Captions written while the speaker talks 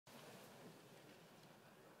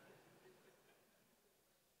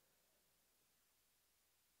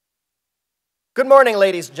Good morning,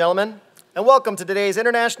 ladies and gentlemen, and welcome to today's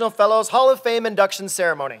International Fellows Hall of Fame induction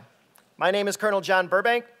ceremony. My name is Colonel John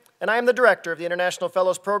Burbank, and I am the director of the International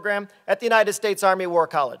Fellows Program at the United States Army War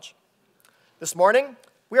College. This morning,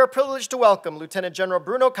 we are privileged to welcome Lieutenant General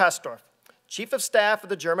Bruno Kasdorf, Chief of Staff of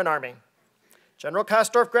the German Army. General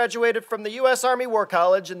Kasdorf graduated from the U.S. Army War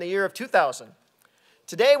College in the year of 2000.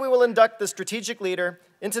 Today, we will induct the strategic leader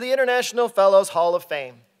into the International Fellows Hall of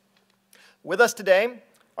Fame. With us today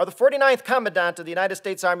are the 49th Commandant of the United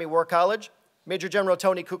States Army War College, Major General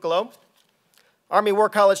Tony Cuccolo, Army War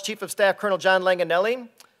College Chief of Staff Colonel John Langanelli,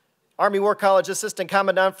 Army War College Assistant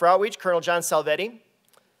Commandant for Outreach Colonel John Salvetti,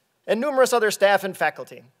 and numerous other staff and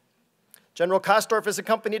faculty. General Kasdorf is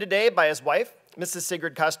accompanied today by his wife, Mrs.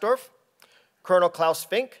 Sigrid Kasdorf, Colonel Klaus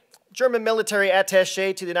Fink, German military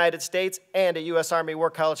attaché to the United States and a U.S. Army War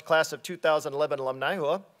College class of 2011 alumni,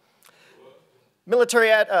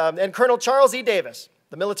 and Colonel Charles E. Davis,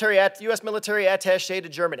 the U.S. military attaché to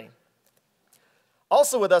Germany.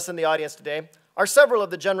 Also with us in the audience today are several of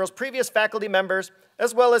the General's previous faculty members,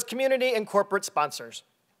 as well as community and corporate sponsors.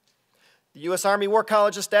 The U.S. Army War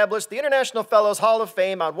College established the International Fellows Hall of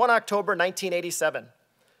Fame on 1 October 1987.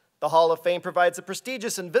 The Hall of Fame provides a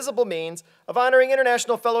prestigious and visible means of honoring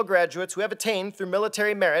international fellow graduates who have attained, through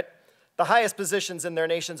military merit, the highest positions in their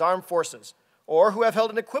nation's armed forces, or who have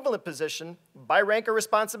held an equivalent position by rank or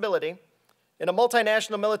responsibility in a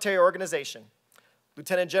multinational military organization.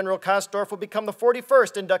 Lieutenant General Kasdorf will become the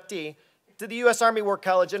 41st inductee to the U.S. Army War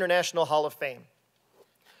College International Hall of Fame.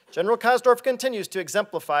 General Kasdorf continues to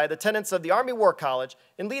exemplify the tenets of the Army War College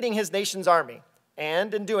in leading his nation's army,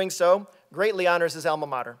 and in doing so, greatly honors his alma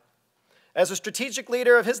mater. As a strategic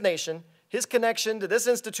leader of his nation, his connection to this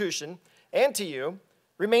institution and to you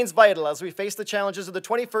remains vital as we face the challenges of the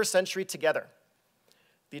 21st century together.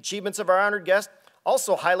 The achievements of our honored guest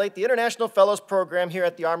also highlight the International Fellows Program here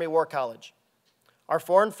at the Army War College. Our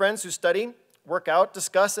foreign friends who study, work out,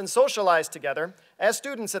 discuss, and socialize together as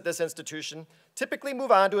students at this institution typically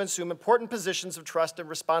move on to assume important positions of trust and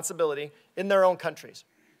responsibility in their own countries.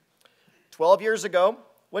 12 years ago,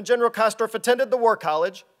 when General Kasdorf attended the War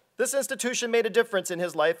College, this institution made a difference in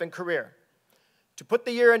his life and career. To put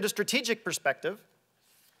the year into strategic perspective,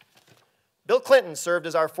 Bill Clinton served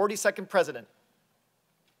as our 42nd president.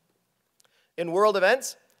 In world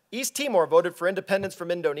events, East Timor voted for independence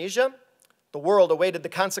from Indonesia. The world awaited the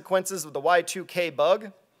consequences of the Y2K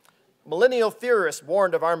bug. Millennial theorists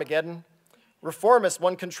warned of Armageddon. Reformists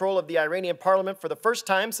won control of the Iranian parliament for the first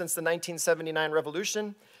time since the 1979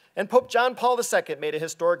 revolution. And Pope John Paul II made a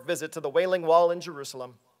historic visit to the Wailing Wall in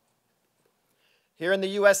Jerusalem. Here in the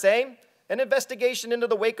USA, an investigation into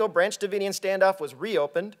the Waco Branch Davidian standoff was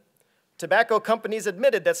reopened. Tobacco companies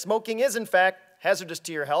admitted that smoking is, in fact, hazardous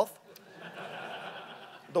to your health.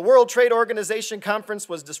 The World Trade Organization conference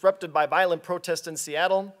was disrupted by violent protests in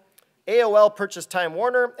Seattle. AOL purchased Time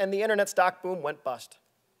Warner, and the internet stock boom went bust.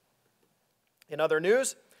 In other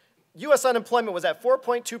news, U.S. unemployment was at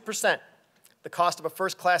 4.2%. The cost of a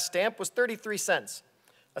first-class stamp was 33 cents.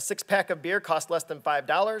 A six-pack of beer cost less than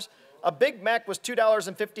 $5. A Big Mac was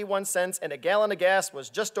 $2.51, and a gallon of gas was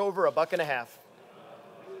just over $1.50.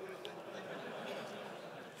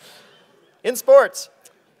 In sports,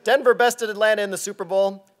 Denver bested Atlanta in the Super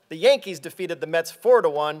Bowl. The Yankees defeated the Mets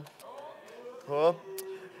 4-1 for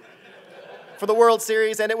the World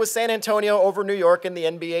Series, and it was San Antonio over New York in the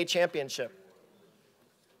NBA championship.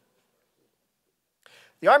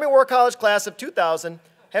 The Army War College class of 2000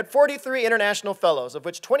 had 43 international fellows, of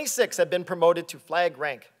which 26 have been promoted to flag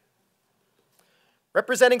rank.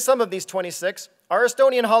 Representing some of these 26 are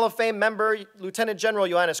Estonian Hall of Fame member Lieutenant General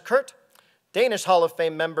Johannes Kurt, Danish Hall of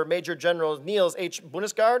Fame member Major General Niels H.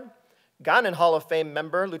 Bunesgaard, Ghanaian Hall of Fame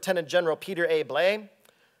member Lieutenant General Peter A. Blay,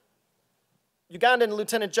 Ugandan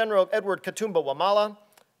Lieutenant General Edward Katumba Wamala,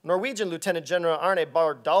 Norwegian Lieutenant General Arne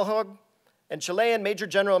Borg Dalhog, and Chilean Major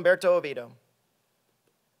General Humberto Oviedo.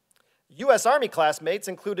 U.S. Army classmates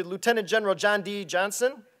included Lieutenant General John D.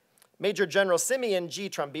 Johnson, Major General Simeon G.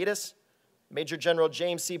 Trombitis, Major General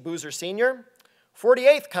James C. Boozer Sr.,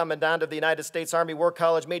 48th Commandant of the United States Army War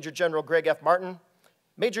College, Major General Greg F. Martin,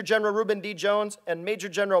 Major General Reuben D. Jones, and Major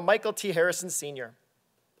General Michael T. Harrison Sr.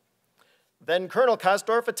 Then Colonel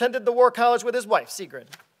Kasdorf attended the War College with his wife, Sigrid.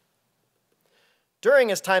 During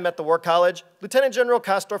his time at the War College, Lieutenant General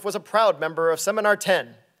Kasdorf was a proud member of Seminar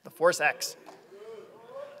 10, the Force X.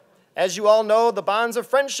 As you all know, the bonds of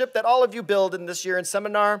friendship that all of you build in this year in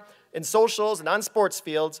seminar, in socials, and on sports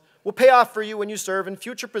fields will pay off for you when you serve in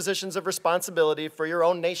future positions of responsibility for your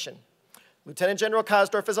own nation. Lieutenant General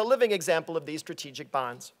Kasdorf is a living example of these strategic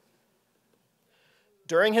bonds.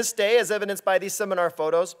 During his stay, as evidenced by these seminar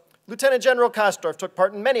photos, Lieutenant General Kasdorf took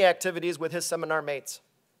part in many activities with his seminar mates.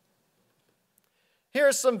 Here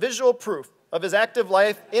is some visual proof of his active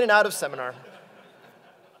life in and out of seminar.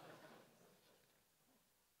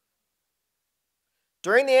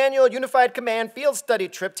 During the annual Unified Command field study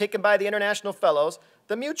trip taken by the International Fellows,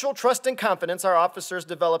 the mutual trust and confidence our officers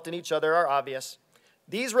developed in each other are obvious.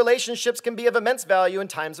 These relationships can be of immense value in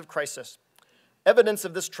times of crisis. Evidence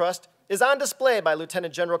of this trust is on display by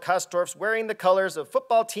Lieutenant General Kasdorf's wearing the colors of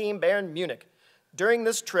football team Bayern Munich during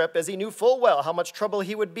this trip, as he knew full well how much trouble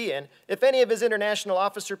he would be in if any of his international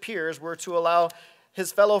officer peers were to allow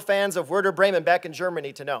his fellow fans of Werder Bremen back in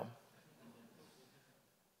Germany to know.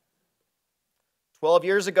 12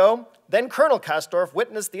 years ago, then Colonel Kasdorf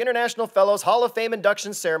witnessed the International Fellows Hall of Fame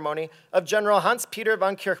induction ceremony of General Hans-Peter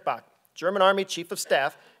von Kirchbach, German Army Chief of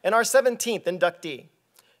Staff, and our 17th inductee.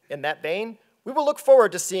 In that vein, we will look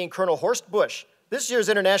forward to seeing Colonel Horst Busch, this year's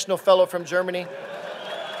International Fellow from Germany,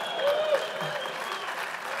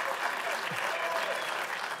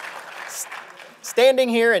 standing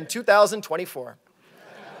here in 2024.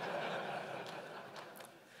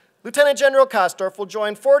 Lieutenant General Kasdorf will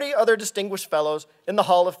join 40 other distinguished fellows in the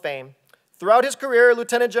Hall of Fame. Throughout his career,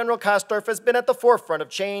 Lieutenant General Kasdorf has been at the forefront of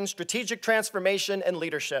change, strategic transformation, and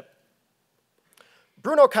leadership.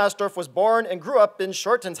 Bruno Kasdorf was born and grew up in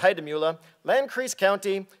Schortens-Heidemühle, Landkreis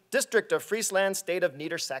County, District of Friesland, State of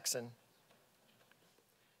Niedersachsen.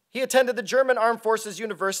 He attended the German Armed Forces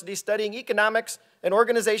University studying economics and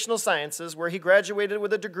organizational sciences, where he graduated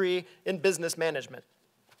with a degree in business management.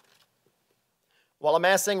 While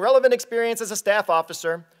amassing relevant experience as a staff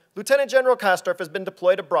officer, Lieutenant General Kasdorf has been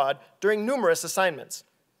deployed abroad during numerous assignments.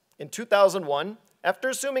 In 2001, after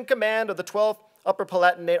assuming command of the 12th Upper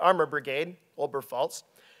Palatinate Armor Brigade, Oberpfalz,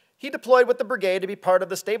 he deployed with the brigade to be part of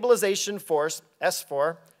the Stabilization Force,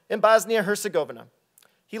 S4, in Bosnia-Herzegovina.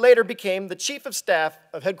 He later became the Chief of Staff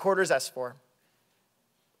of Headquarters S4.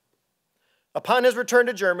 Upon his return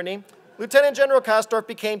to Germany, Lieutenant General Kasdorf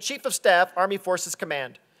became Chief of Staff, Army Forces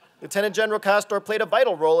Command. Lieutenant General Kasdorf played a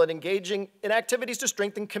vital role in engaging in activities to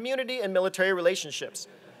strengthen community and military relationships.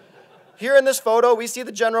 Here in this photo, we see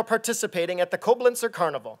the general participating at the Koblenzer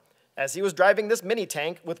Carnival. As he was driving this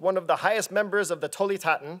mini-tank with one of the highest members of the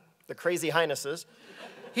Tollitaten, the Crazy Highnesses,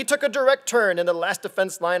 he took a direct turn into the last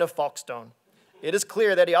defense line of Folkestone. It is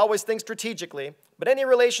clear that he always thinks strategically, but any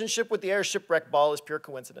relationship with the air shipwreck ball is pure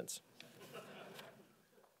coincidence.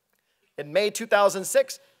 In May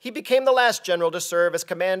 2006, he became the last general to serve as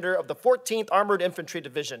commander of the 14th Armored Infantry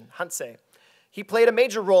Division, Hanse. He played a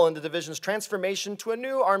major role in the division's transformation to a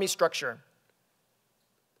new army structure.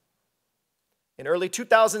 In early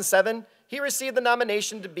 2007, he received the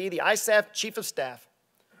nomination to be the ISAF Chief of Staff.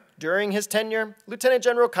 During his tenure, Lieutenant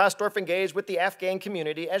General Kasdorf engaged with the Afghan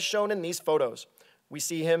community as shown in these photos. We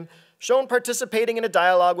see him shown participating in a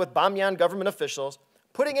dialogue with Bamyan government officials,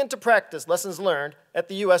 putting into practice lessons learned at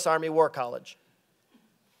the U.S. Army War College.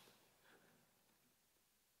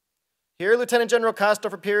 Here, Lieutenant General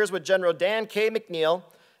Kasdorf appears with General Dan K. McNeil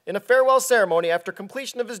in a farewell ceremony after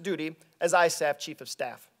completion of his duty as ISAF Chief of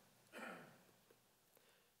Staff.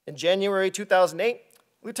 In January 2008,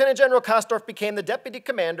 Lieutenant General Kasdorf became the Deputy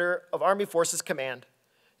Commander of Army Forces Command.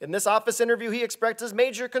 In this office interview, he expressed his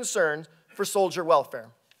major concerns for soldier welfare.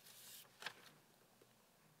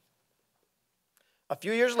 A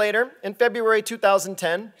few years later, in February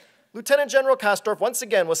 2010, Lieutenant General Kasdorf once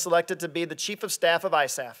again was selected to be the Chief of Staff of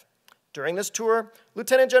ISAF. During this tour,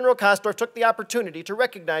 Lieutenant General Kasdorf took the opportunity to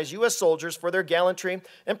recognize U.S. soldiers for their gallantry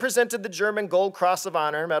and presented the German Gold Cross of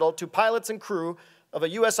Honor medal to pilots and crew of a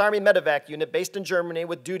U.S. Army medevac unit based in Germany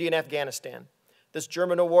with duty in Afghanistan. This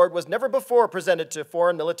German award was never before presented to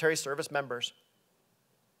foreign military service members.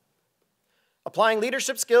 Applying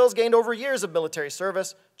leadership skills gained over years of military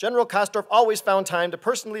service, General Kasdorf always found time to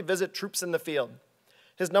personally visit troops in the field.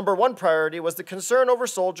 His #1 priority was the concern over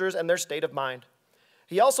soldiers and their state of mind.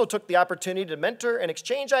 He also took the opportunity to mentor and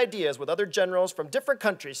exchange ideas with other generals from different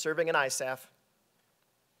countries serving in ISAF.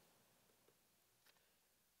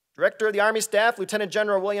 Director of the Army Staff, Lieutenant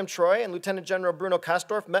General William Troy, and Lieutenant General Bruno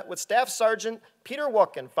Kasdorf met with Staff Sergeant Peter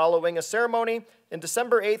Woken following a ceremony in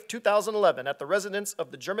December 8, 2011 at the residence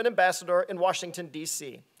of the German ambassador in Washington,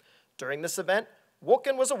 D.C. During this event,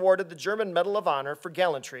 Woken was awarded the German Medal of Honor for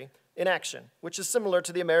gallantry in action, which is similar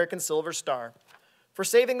to the American Silver Star, for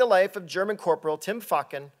saving the life of German Corporal Tim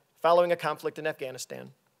Faken following a conflict in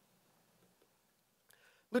Afghanistan.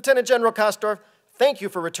 Lieutenant General Kasdorf, thank you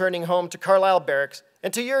for returning home to Carlisle Barracks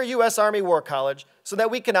and to your U.S. Army War College so that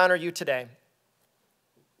we can honor you today.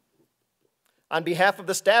 On behalf of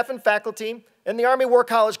the staff and faculty and the Army War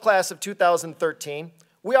College class of 2013,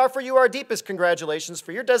 We offer you our deepest congratulations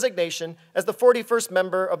for your designation as the 41st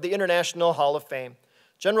member of the International Hall of Fame.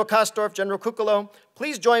 General Kasdorf, General Kukolo,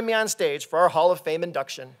 please join me on stage for our Hall of Fame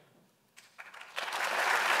induction.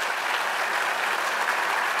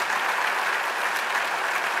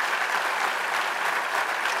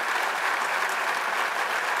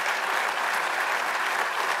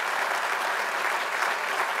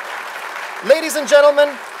 Ladies and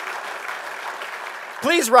gentlemen,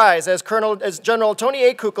 please rise as General Tony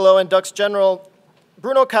A. Kukolo inducts General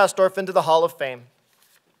Bruno Kasdorf into the Hall of Fame.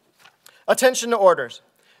 Attention to orders.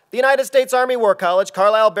 The United States Army War College,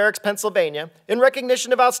 Carlisle Barracks, Pennsylvania, in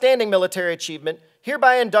recognition of outstanding military achievement,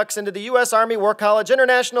 hereby inducts into the U.S. Army War College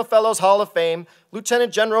International Fellows Hall of Fame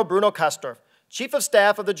Lieutenant General Bruno Kasdorf, Chief of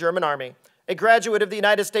Staff of the German Army, a graduate of the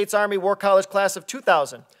United States Army War College class of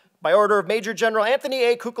 2000, by order of Major General Anthony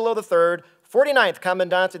A. Kukolo III, 49th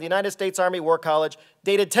Commandant of the United States Army War College,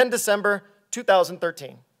 dated 10 December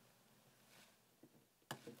 2013.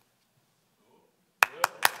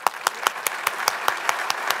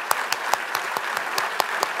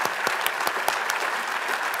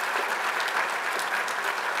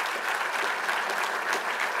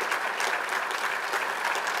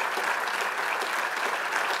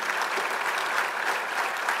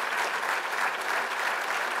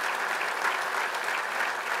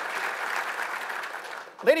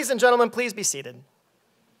 Ladies and gentlemen, please be seated.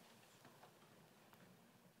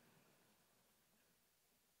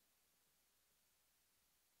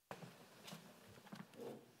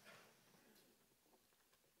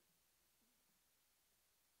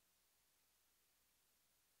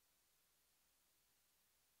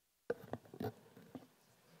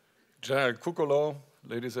 General Kukolo,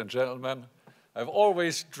 ladies and gentlemen, I've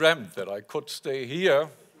always dreamt that I could stay here,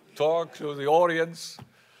 talk to the audience,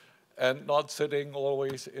 and not sitting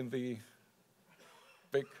always in the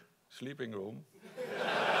big sleeping room.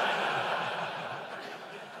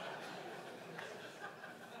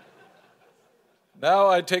 Now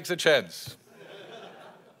I take the chance.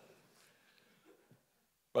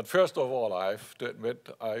 But first of all, I have to admit,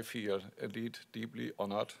 I feel indeed deeply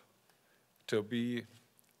honored to be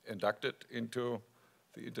inducted into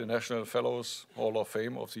the International Fellows Hall of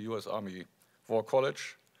Fame of the U.S. Army War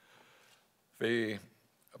College, the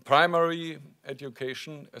primary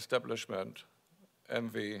education establishment in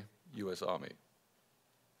the U.S. Army.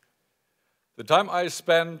 The time I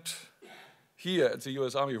spent here at the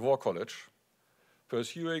U.S. Army War College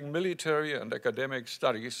pursuing military and academic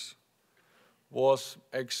studies was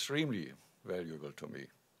extremely valuable to me,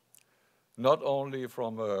 not only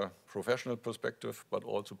from a professional perspective, but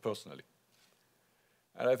also personally.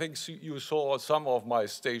 And I think you saw some of my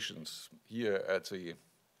stations here at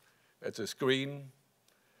the screen.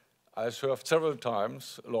 I served several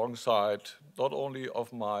times alongside not only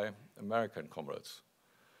of my American comrades,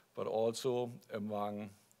 but also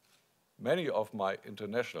among many of my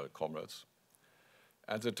international comrades.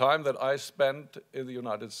 And the time that I spent in the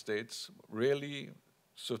United States really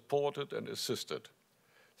supported and assisted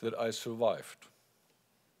that I survived.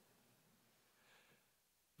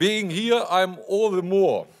 Being here, I'm all the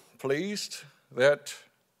more pleased that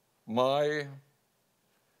my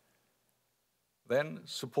then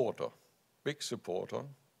supporter, big supporter,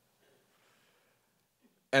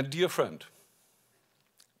 and dear friend,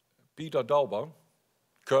 Peter Dauber,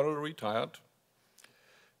 Colonel retired,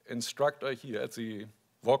 instructor here at the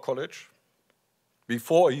War College,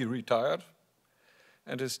 before he retired,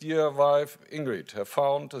 and his dear wife, Ingrid, have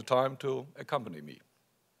found the time to accompany me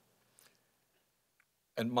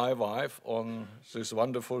and my wife on this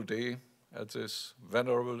wonderful day at this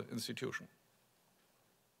venerable institution.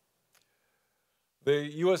 The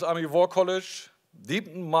U.S. Army War College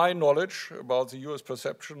deepened my knowledge about the U.S.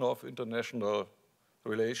 perception of international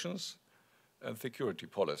relations and security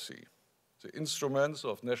policy, the instruments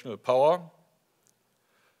of national power,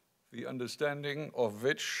 the understanding of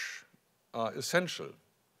which are essential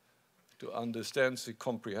to understand the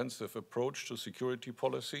comprehensive approach to security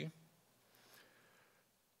policy,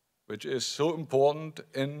 which is so important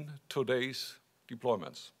in today's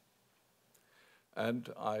deployments. And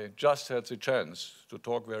I just had the chance to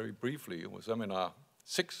talk very briefly with Seminar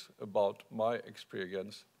 6 about my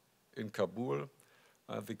experience in Kabul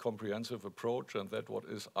and the comprehensive approach and that what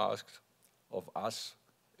is asked of us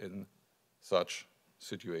in such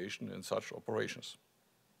situation, in such operations.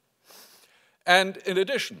 And in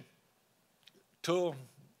addition, to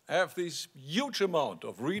have this huge amount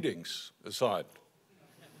of readings aside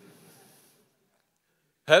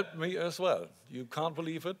helped me as well. You can't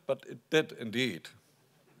believe it, but it did indeed.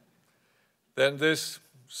 Then this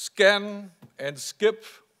scan and skip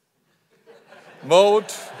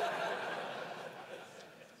mode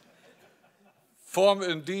form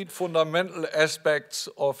indeed fundamental aspects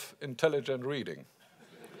of intelligent reading.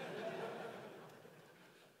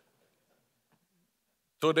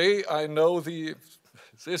 Today, I know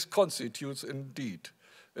this constitutes indeed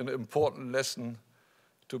an important lesson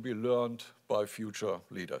to be learned by future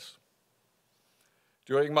leaders.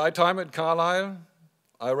 During my time at Carlisle,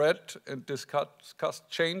 I read and discussed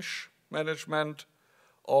change management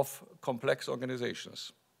of complex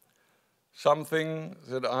organizations, something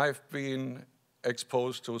that I've been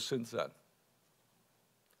exposed to since then.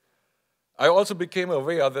 I also became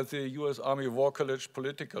aware that the US Army War College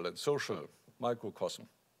political and social microcosm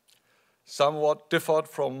somewhat differed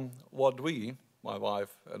from what we, my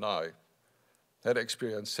wife and I, had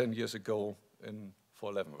experienced 10 years ago in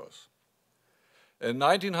Fort Leavenworth. In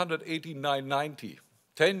 1989-90,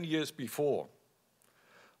 10 years before,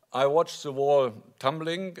 I watched the wall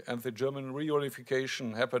tumbling and the German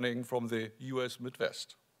reunification happening from the US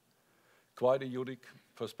Midwest. Quite a unique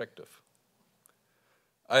perspective.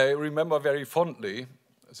 I remember very fondly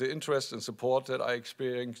the interest and support that I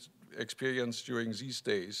experienced during these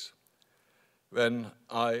days when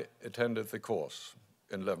I attended the course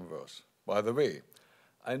in Leavenworth. By the way,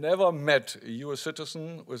 I never met a US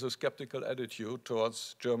citizen with a skeptical attitude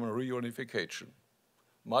towards German reunification,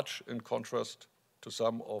 much in contrast to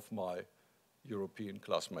some of my European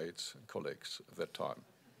classmates and colleagues at that time.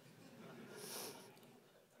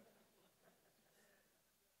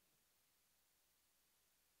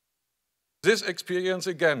 This experience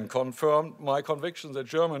again confirmed my conviction that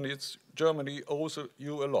Germany owes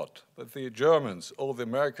you a lot, but the Germans owe the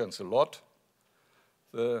Americans a lot.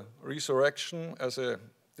 The resurrection as a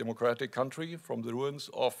democratic country from the ruins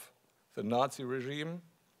of the Nazi regime,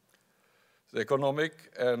 the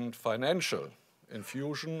economic and financial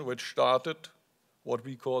infusion which started what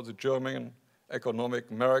we call the German economic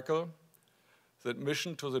miracle, the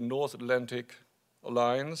admission to the North Atlantic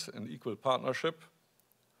Alliance in equal partnership,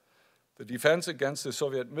 the defense against the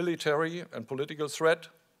Soviet military and political threat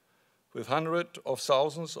with hundreds of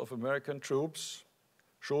thousands of American troops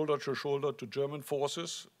shoulder to German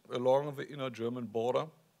forces along the inner German border,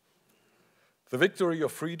 the victory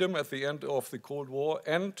of freedom at the end of the Cold War,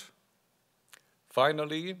 and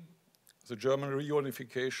finally, the German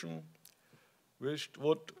reunification, which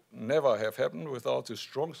would never have happened without the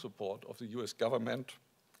strong support of the US government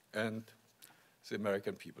and the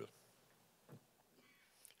American people.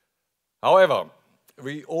 However,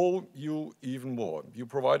 we owe you even more. You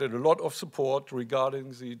provided a lot of support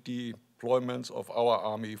regarding the deployments of our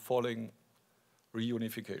army following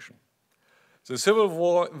reunification. The civil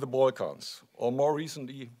war in the Balkans, or more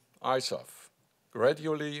recently, ISAF,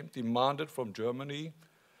 gradually demanded from Germany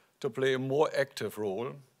to play a more active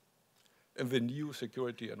role in the new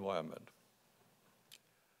security environment.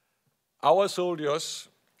 Our soldiers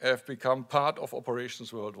have become part of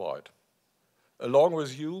operations worldwide, along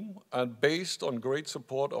with you and based on great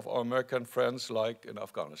support of our American friends like in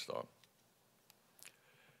Afghanistan.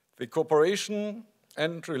 The cooperation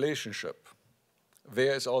and relationship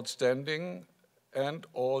there is outstanding and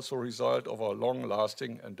also a result of our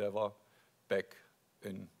long-lasting endeavor back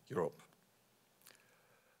in Europe.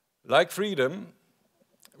 Like freedom,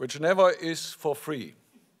 which never is for free,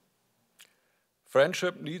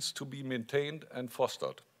 friendship needs to be maintained and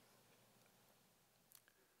fostered.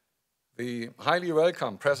 The highly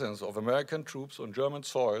welcome presence of American troops on German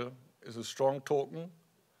soil is a strong token,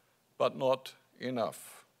 but not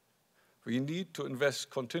enough. We need to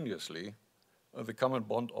invest continuously in the common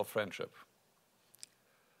bond of friendship.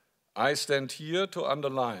 I stand here to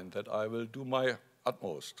underline that I will do my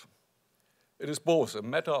utmost. It is both a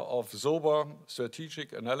matter of sober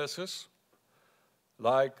strategic analysis,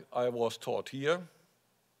 like I was taught here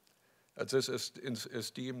at this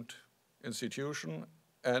esteemed institution,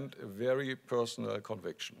 and a very personal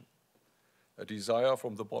conviction, a desire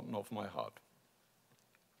from the bottom of my heart.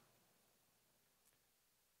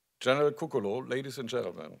 General Kukolo, ladies and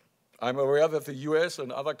gentlemen, I'm aware that the US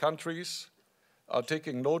and other countries are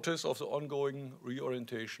taking notice of the ongoing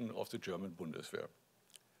reorientation of the German Bundeswehr.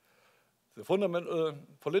 The fundamental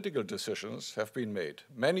political decisions have been made.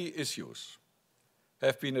 Many issues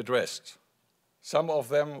have been addressed, some of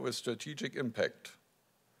them with strategic impact.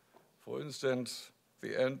 For instance,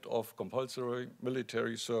 the end of compulsory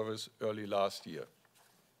military service early last year.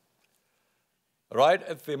 Right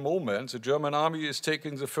at the moment, the German army is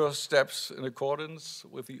taking the first steps in accordance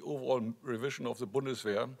with the overall revision of the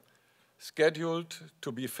Bundeswehr, scheduled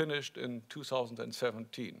to be finished in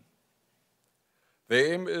 2017.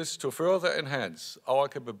 The aim is to further enhance our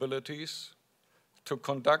capabilities to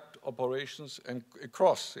conduct operations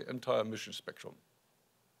across the entire mission spectrum.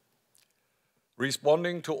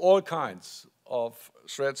 responding to all kinds of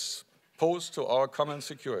threats posed to our common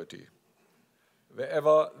security,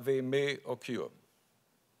 wherever they may occur.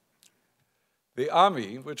 The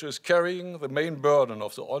Army, which is carrying the main burden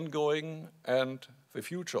of the ongoing and the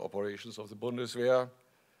future operations of the Bundeswehr,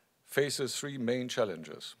 faces three main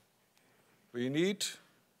challenges. We need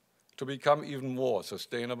to become even more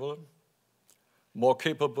sustainable, more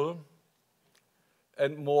capable,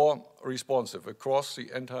 and more responsive across the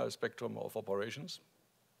entire spectrum of operations.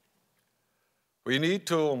 We need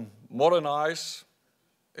to modernize,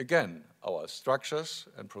 again, our structures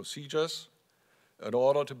and procedures in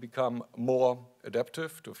order to become more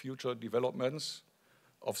adaptive to future developments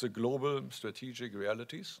of the global strategic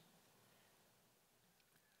realities.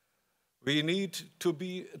 We need to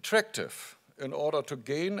be attractive in order to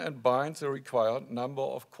gain and bind the required number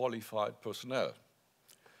of qualified personnel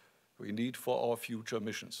we need for our future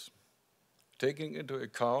missions, taking into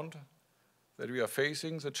account that we are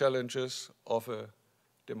facing the challenges of a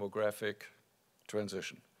demographic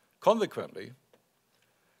transition. Consequently,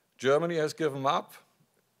 Germany has given up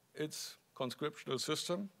its conscriptional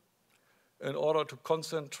system in order to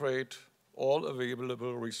concentrate all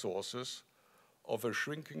available resources of a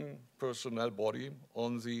shrinking personnel body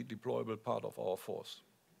on the deployable part of our force.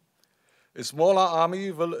 A smaller army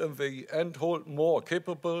will in the end hold more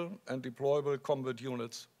capable and deployable combat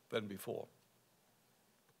units than before.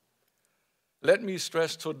 Let me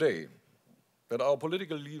stress today that our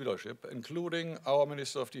political leadership, including our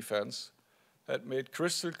Minister of Defense, had made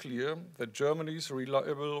crystal clear that Germany's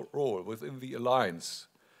reliable role within the alliance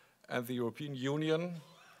and the European Union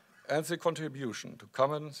and the contribution to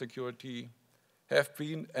common security have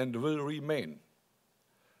been and will remain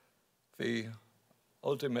the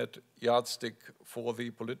ultimate yardstick for the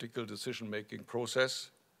political decision-making process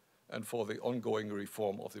and for the ongoing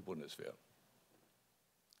reform of the Bundeswehr.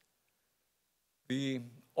 The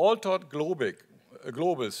altered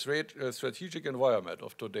global strategic environment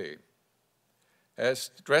of today has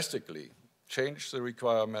drastically changed the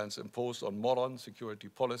requirements imposed on modern security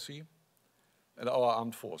policy and our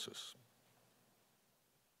armed forces.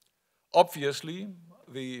 Obviously,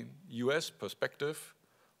 the US perspective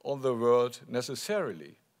on the world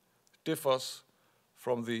necessarily differs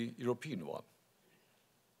from the European one.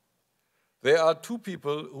 There are two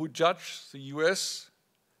people who judge the US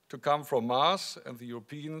to come from Mars and the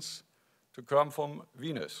Europeans to come from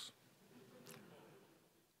Venus.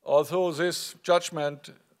 Although this judgment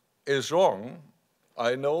is wrong,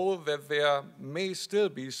 I know that there may still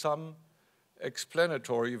be some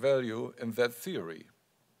explanatory value in that theory,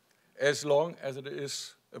 as long as it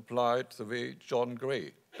is applied the way John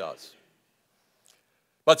Gray does.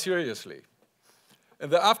 But seriously, in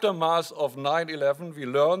the aftermath of 9/11, we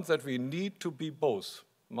learned that we need to be both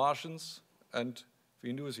Martians and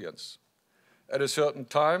Venusians at a certain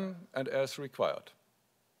time and as required.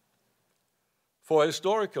 For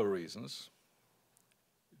historical reasons,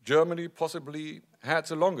 Germany possibly had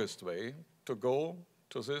the longest way to go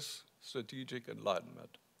to this strategic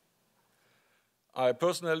enlightenment. I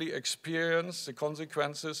personally experienced the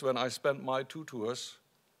consequences when I spent my 2 tours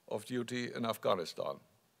of duty in Afghanistan.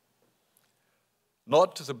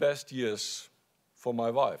 Not the best years for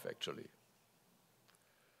my wife, actually.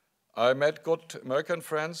 I met good American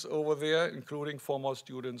friends over there, including former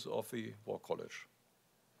students of the War College.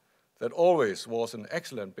 That always was an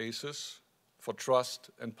excellent basis for trust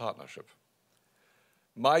and partnership.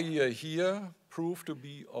 My year here proved to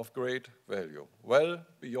be of great value, well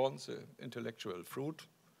beyond the intellectual fruit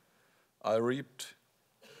I reaped.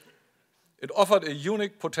 It offered a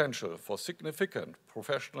unique potential for significant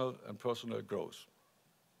professional and personal growth.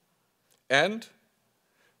 And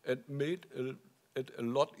it made it a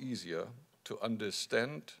lot easier to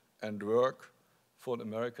understand and work for an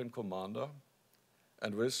American commander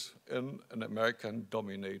and within an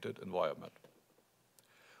American-dominated environment.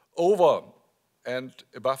 Over and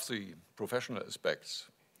above the professional aspects,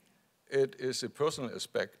 it is a personal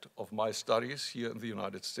aspect of my studies here in the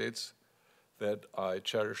United States that I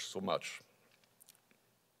cherish so much.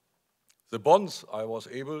 The bonds I was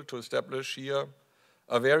able to establish here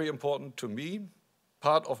are very important to me,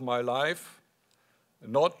 part of my life,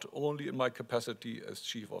 not only in my capacity as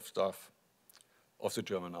Chief of Staff of the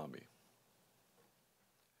German Army.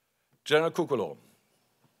 General Kukolo,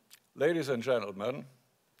 ladies and gentlemen,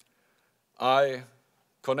 I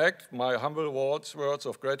connect my humble words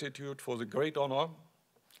of gratitude for the great honor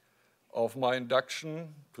of my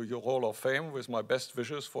induction to your Hall of Fame with my best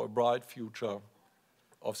wishes for a bright future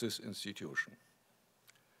of this institution.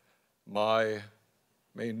 May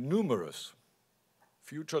numerous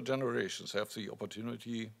future generations have the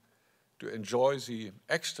opportunity to enjoy the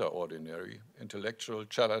extraordinary intellectual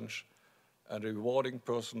challenge and rewarding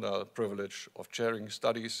personal privilege of chairing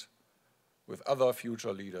studies with other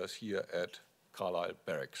future leaders here at Carlisle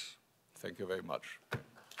Barracks. Thank you very much.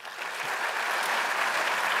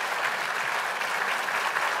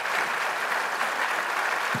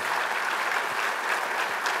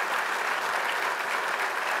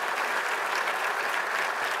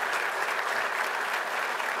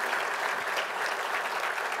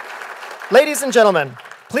 Ladies and gentlemen,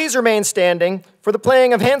 please remain standing for the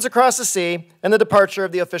playing of Hands Across the Sea and the departure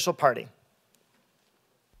of the official party.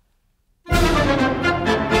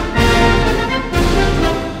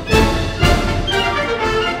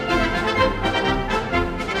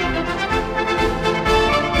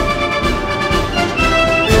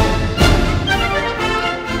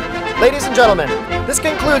 Ladies and gentlemen, this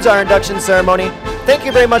concludes our induction ceremony. Thank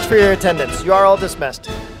you very much for your attendance. You are all dismissed.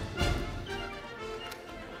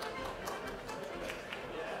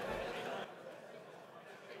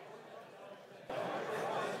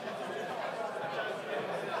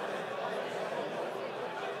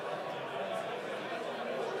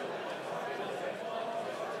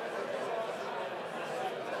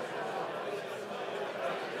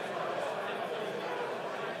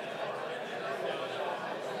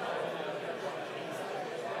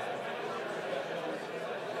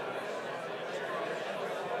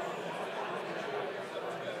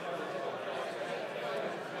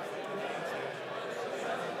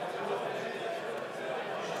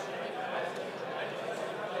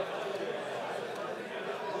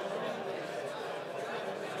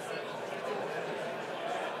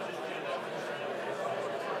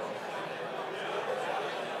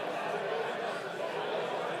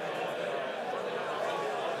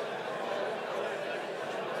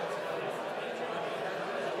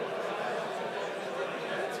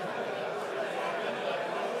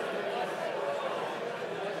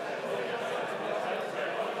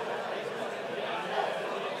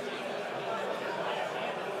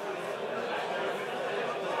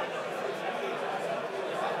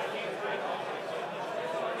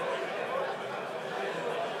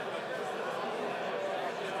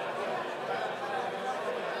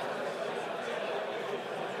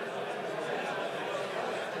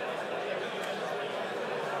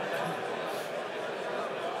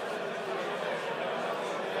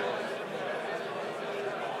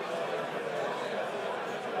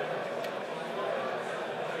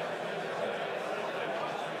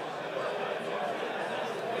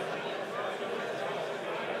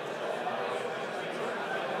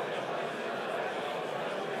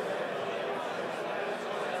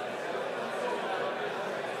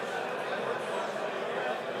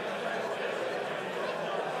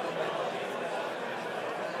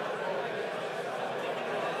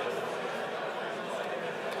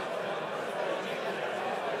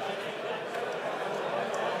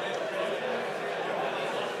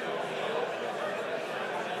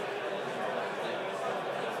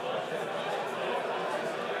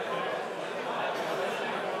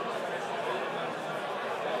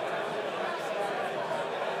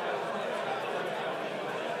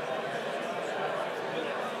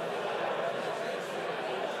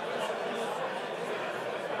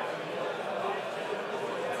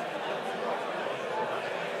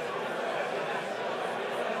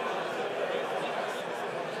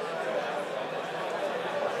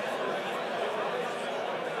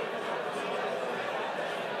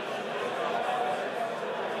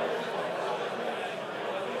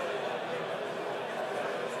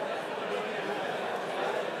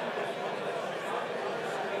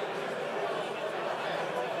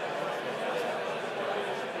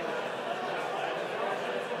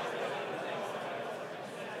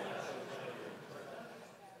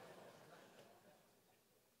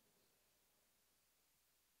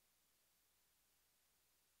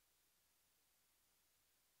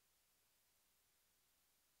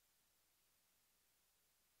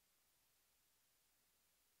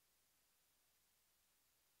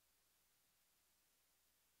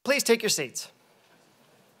 Please take your seats.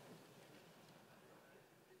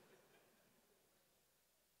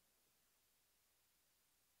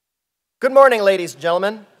 Good morning, ladies and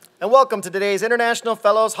gentlemen, and welcome to today's International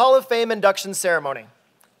Fellows Hall of Fame induction ceremony.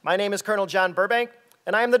 My name is Colonel John Burbank,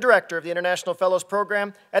 and I am the director of the International Fellows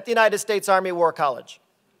Program at the United States Army War College.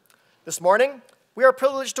 This morning, we are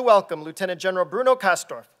privileged to welcome Lieutenant General Bruno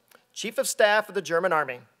Kasdorf, Chief of Staff of the German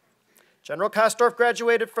Army. General Kasdorf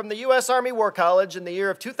graduated from the U.S. Army War College in the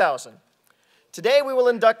year of 2000. Today, we will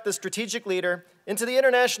induct the strategic leader into the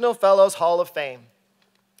International Fellows Hall of Fame.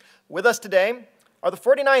 With us today are the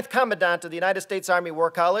 49th Commandant of the United States Army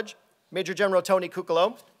War College, Major General Tony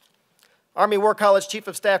Cuccolo, Army War College Chief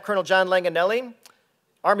of Staff Colonel John Langanelli,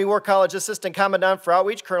 Army War College Assistant Commandant for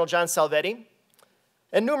Outreach Colonel John Salvetti,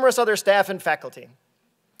 and numerous other staff and faculty.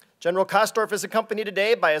 General Kasdorf is accompanied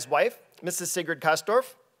today by his wife, Mrs. Sigrid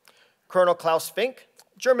Kasdorf, Colonel Klaus Fink,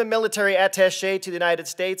 German military attaché to the United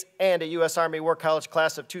States and a U.S. Army War College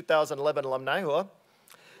class of 2011 alumni,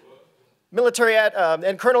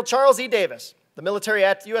 and Colonel Charles E. Davis, the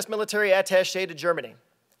U.S. military attaché to Germany.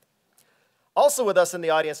 Also with us in the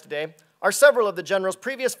audience today are several of the General's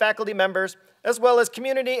previous faculty members, as well as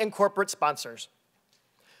community and corporate sponsors.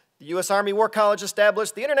 The U.S. Army War College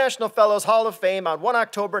established the International Fellows Hall of Fame on 1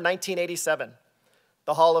 October 1987.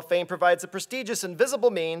 The Hall of Fame provides a prestigious and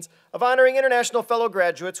visible means of honoring international fellow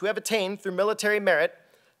graduates who have attained, through military merit,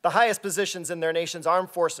 the highest positions in their nation's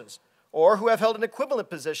armed forces, or who have held an equivalent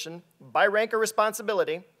position by rank or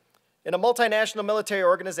responsibility in a multinational military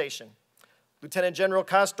organization. Lieutenant General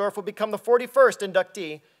Kasdorf will become the 41st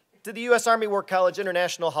inductee to the U.S. Army War College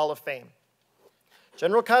International Hall of Fame.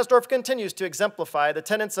 General Kasdorf continues to exemplify the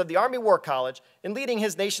tenets of the Army War College in leading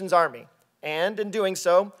his nation's army, and in doing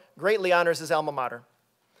so, greatly honors his alma mater.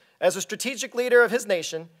 As a strategic leader of his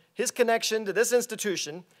nation, his connection to this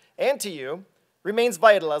institution and to you remains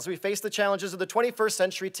vital as we face the challenges of the 21st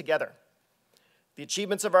century together. The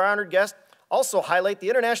achievements of our honored guest also highlight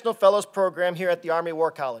the International Fellows Program here at the Army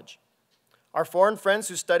War College. Our foreign friends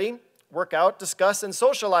who study, work out, discuss, and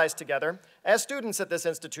socialize together as students at this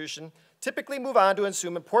institution typically move on to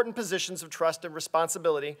assume important positions of trust and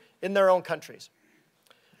responsibility in their own countries.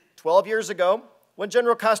 12 years ago, when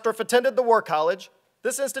General Kasdorf attended the War College,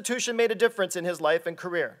 this institution made a difference in his life and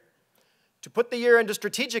career. To put the year into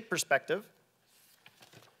strategic perspective,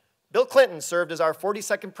 Bill Clinton served as our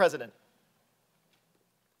 42nd president.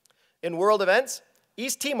 In world events,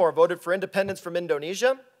 East Timor voted for independence from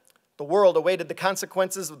Indonesia. The world awaited the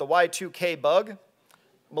consequences of the Y2K bug.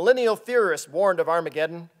 Millennial theorists warned of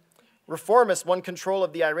Armageddon. Reformists won control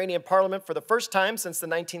of the Iranian parliament for the first time since the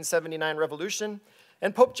 1979 revolution.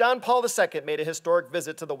 And Pope John Paul II made a historic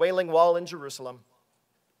visit to the Wailing Wall in Jerusalem.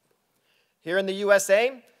 Here in the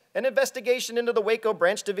USA, an investigation into the Waco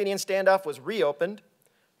Branch Davidian standoff was reopened.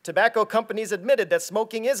 Tobacco companies admitted that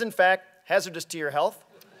smoking is, in fact, hazardous to your health.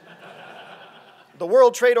 The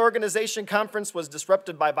World Trade Organization conference was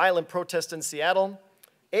disrupted by violent protests in Seattle.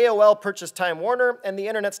 AOL purchased Time Warner, and the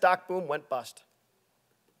internet stock boom went bust.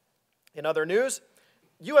 In other news,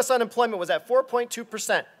 U.S. unemployment was at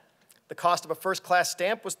 4.2%. The cost of a first-class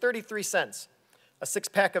stamp was 33 cents. A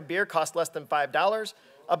six-pack of beer cost less than $5.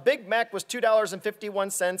 A Big Mac was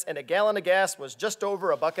 $2.51, and a gallon of gas was just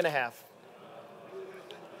over $1.50.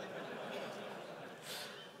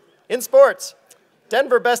 In sports,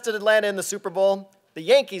 Denver bested Atlanta in the Super Bowl. The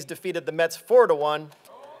Yankees defeated the Mets 4-1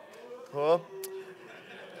 for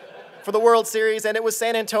the World Series, and it was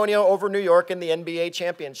San Antonio over New York in the NBA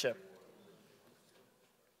championship.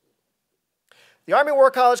 The Army War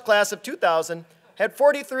College class of 2000 had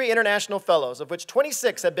 43 international fellows, of which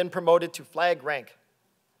 26 had been promoted to flag rank.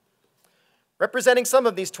 Representing some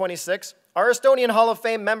of these 26 are Estonian Hall of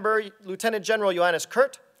Fame member Lieutenant General Johannes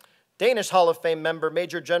Kurt, Danish Hall of Fame member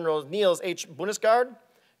Major General Niels H. Bunesgaard,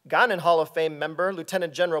 Ghanaian Hall of Fame member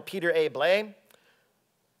Lieutenant General Peter A. Blay,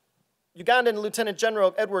 Ugandan Lieutenant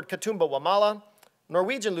General Edward Katumba Wamala,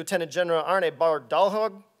 Norwegian Lieutenant General Arne Borg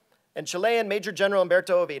Dalhog, and Chilean Major General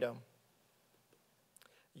Humberto Oviedo.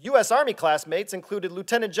 U.S. Army classmates included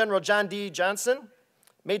Lieutenant General John D. Johnson,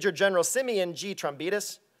 Major General Simeon G.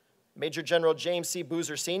 Trombitis, Major General James C.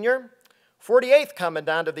 Boozer Sr., 48th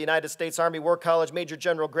Commandant of the United States Army War College Major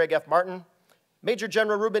General Greg F. Martin, Major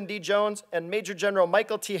General Reuben D. Jones, and Major General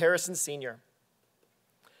Michael T. Harrison Sr.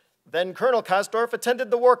 Then Colonel Kasdorf attended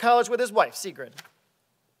the War College with his wife, Sigrid.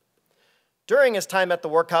 During his time at the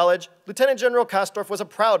War College, Lieutenant General Kasdorf was a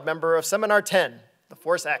proud member of Seminar 10, the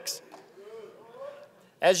Force X.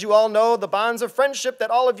 As you all know, the bonds of friendship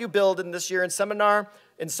that all of you build in this year in seminar,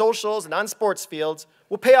 in socials, and on sports fields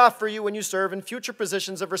will pay off for you when you serve in future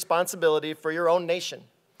positions of responsibility for your own nation.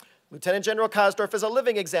 Lieutenant General Kasdorf is a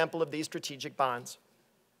living example of these strategic bonds.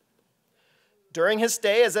 During his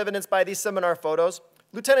stay, as evidenced by these seminar photos,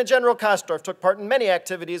 Lieutenant General Kasdorf took part in many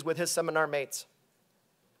activities with his seminar mates.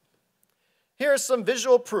 Here is some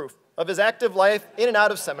visual proof of his active life in and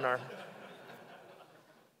out of seminar.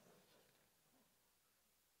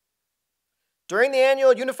 During the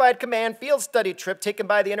annual Unified Command field study trip taken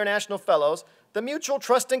by the International Fellows, the mutual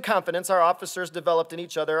trust and confidence our officers developed in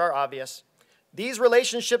each other are obvious. These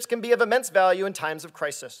relationships can be of immense value in times of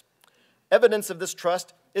crisis. Evidence of this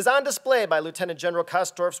trust is on display by Lieutenant General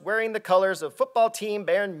Kasdorf's wearing the colors of football team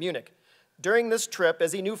Bayern Munich, during this trip,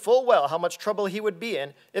 as he knew full well how much trouble he would be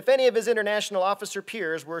in if any of his international officer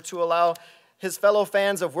peers were to allow his fellow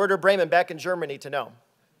fans of Werder Bremen back in Germany to know.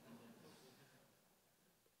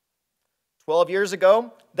 12 years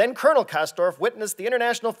ago, then Colonel Kasdorf witnessed the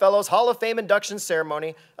International Fellows Hall of Fame induction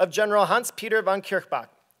ceremony of General Hans-Peter von Kirchbach,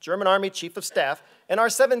 German Army Chief of Staff, and our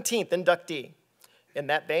 17th inductee. In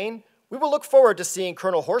that vein, we will look forward to seeing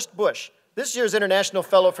Colonel Horst Busch, this year's International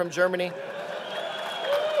Fellow from Germany,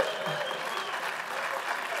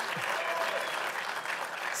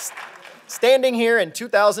 standing here in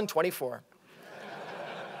 2024.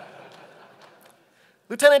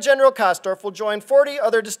 Lieutenant General Kasdorf will join 40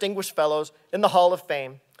 other distinguished fellows in the Hall of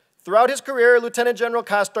Fame. Throughout his career, Lieutenant General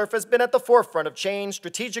Kasdorf has been at the forefront of change,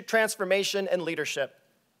 strategic transformation, and leadership.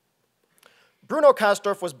 Bruno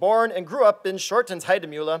Kasdorf was born and grew up in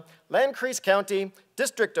Schortens-Heidemühle, Landkreis County,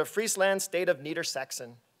 District of Friesland, State of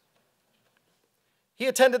Niedersachsen. He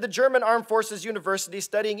attended the German Armed Forces University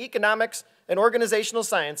studying economics and organizational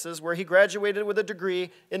sciences, where he graduated with a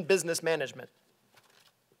degree in business management.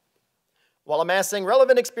 While amassing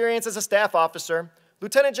relevant experience as a staff officer,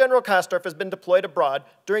 Lieutenant General Kasdorf has been deployed abroad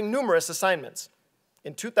during numerous assignments.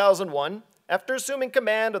 In 2001, after assuming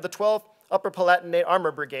command of the 12th Upper Palatinate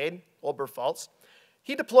Armor Brigade, Oberpfalz,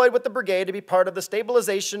 he deployed with the brigade to be part of the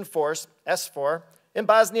Stabilization Force, S4, in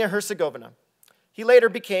Bosnia-Herzegovina. He later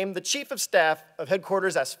became the Chief of Staff of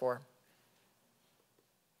Headquarters S4.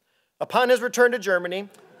 Upon his return to Germany,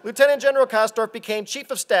 Lieutenant General Kasdorf became Chief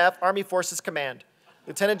of Staff, Army Forces Command.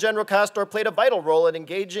 Lieutenant General Kasdorf played a vital role in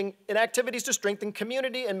engaging in activities to strengthen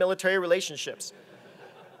community and military relationships.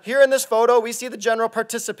 Here in this photo, we see the general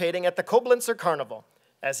participating at the Koblenzer Carnival.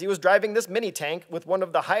 As he was driving this mini-tank with one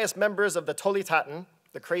of the highest members of the Tollitaten,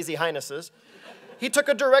 the Crazy Highnesses, he took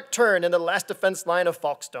a direct turn in the last defense line of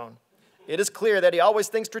Folkestone. It is clear that he always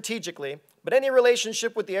thinks strategically, but any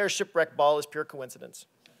relationship with the air shipwreck ball is pure coincidence.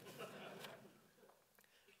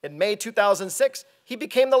 In May 2006, he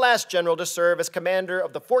became the last general to serve as commander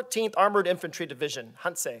of the 14th Armored Infantry Division,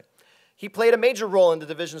 Hanse. He played a major role in the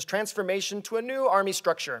division's transformation to a new Army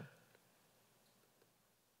structure.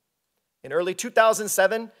 In early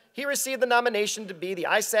 2007, he received the nomination to be the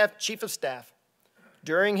ISAF Chief of Staff.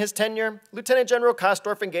 During his tenure, Lieutenant General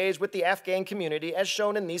Kasdorf engaged with the Afghan community as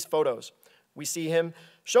shown in these photos. We see him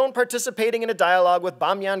shown participating in a dialogue with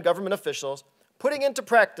Bamyan government officials, putting into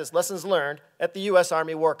practice lessons learned at the U.S.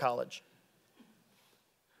 Army War College.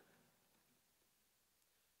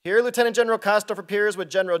 Here, Lieutenant General Kasdorf appears with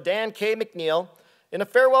General Dan K. McNeil in a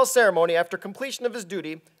farewell ceremony after completion of his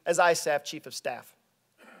duty as ISAF Chief of Staff.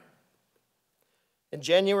 In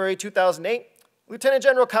January 2008, Lieutenant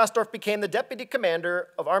General Kasdorf became the Deputy Commander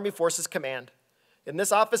of Army Forces Command. In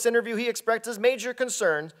this office interview, he expressed his major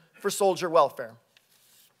concern for soldier welfare.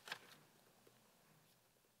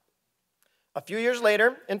 A few years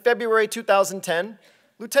later, in February 2010,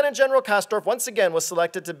 Lieutenant General Kasdorf once again was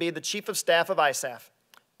selected to be the Chief of Staff of ISAF.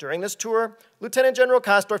 During this tour, Lieutenant General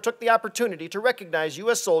Kasdorf took the opportunity to recognize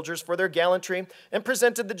U.S. soldiers for their gallantry and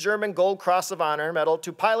presented the German Gold Cross of Honor medal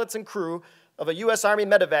to pilots and crew of a U.S. Army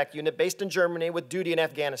medevac unit based in Germany with duty in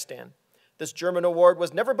Afghanistan. This German award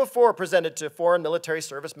was never before presented to foreign military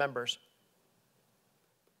service members.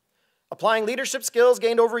 Applying leadership skills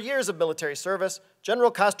gained over years of military service,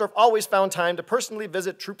 General Kasdorf always found time to personally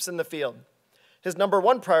visit troops in the field. His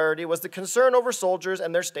 #1 priority was the concern over soldiers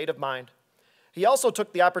and their state of mind. He also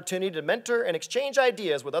took the opportunity to mentor and exchange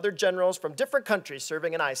ideas with other generals from different countries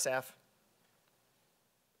serving in ISAF.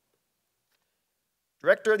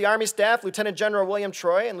 Director of the Army Staff, Lieutenant General William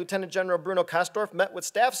Troy and Lieutenant General Bruno Kasdorf met with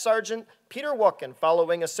Staff Sergeant Peter Woken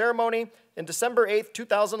following a ceremony in December 8,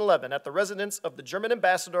 2011 at the residence of the German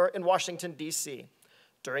ambassador in Washington, D.C.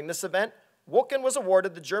 During this event, Woken was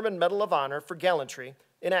awarded the German Medal of Honor for gallantry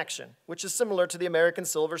in action, which is similar to the American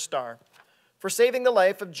Silver Star, for saving the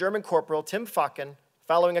life of German Corporal Tim Faken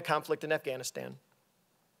following a conflict in Afghanistan.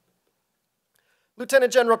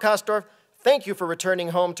 Lieutenant General Kasdorf, thank you for returning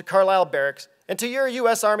home to Carlisle Barracks and to your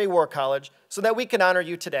U.S. Army War College so that we can honor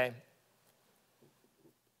you today.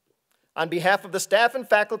 On behalf of the staff and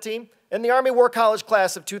faculty and the Army War College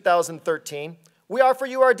class of 2013, we offer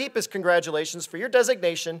you our deepest congratulations for your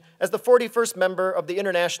designation as the 41st member of the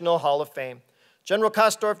International Hall of Fame. General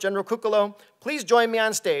Kasdorf, General Kukolo, please join me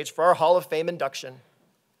on stage for our Hall of Fame induction.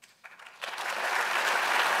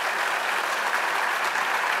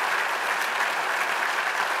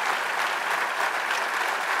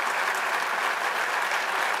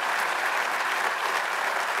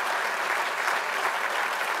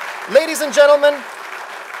 Ladies and gentlemen,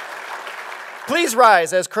 please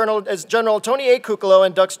rise as General Tony A. Kukolo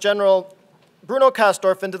inducts General Bruno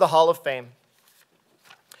Kasdorf into the Hall of Fame.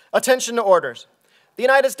 Attention to orders. The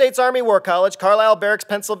United States Army War College, Carlisle Barracks,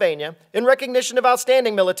 Pennsylvania, in recognition of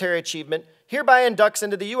outstanding military achievement, hereby inducts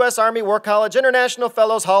into the U.S. Army War College International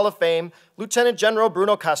Fellows Hall of Fame, Lieutenant General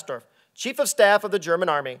Bruno Kasdorf, Chief of Staff of the German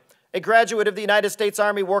Army, a graduate of the United States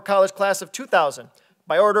Army War College class of 2000,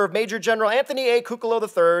 by order of Major General Anthony A. Kukolo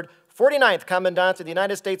III, 49th Commandant of the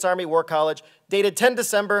United States Army War College, dated 10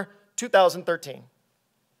 December 2013.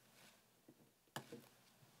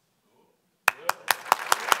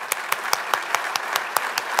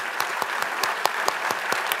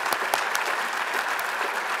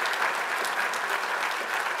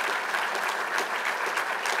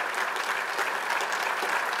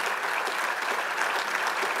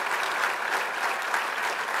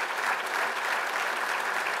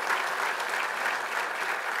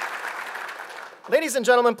 Ladies and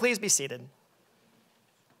gentlemen, please be seated.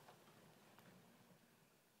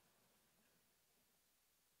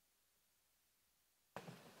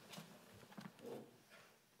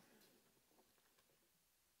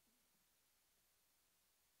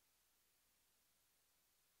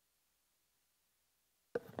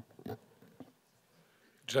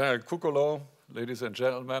 General Kukolo, ladies and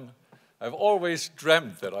gentlemen, I've always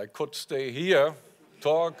dreamt that I could stay here,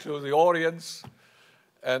 talk to the audience,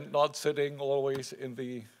 and not sitting always in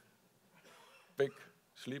the big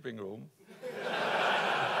sleeping room.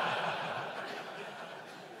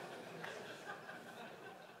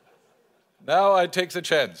 Now I take the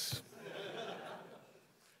chance.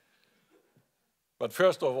 But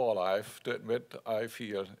first of all, I have to admit, I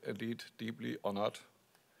feel indeed deeply honored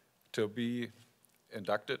to be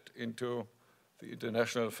inducted into the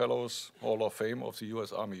International Fellows Hall of Fame of the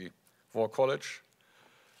U.S. Army War College,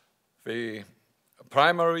 the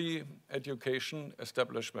primary education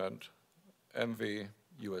establishment in the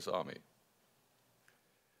U.S. Army.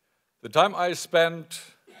 The time I spent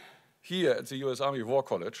here at the U.S. Army War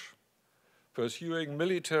College pursuing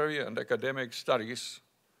military and academic studies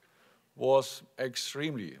was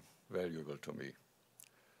extremely valuable to me,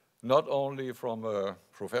 not only from a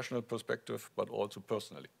professional perspective, but also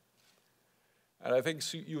personally. And I think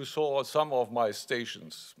you saw some of my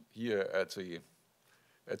stations here at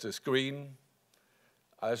the screen.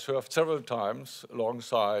 I served several times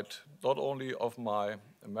alongside not only of my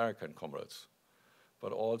American comrades,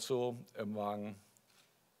 but also among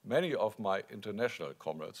many of my international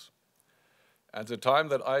comrades. And the time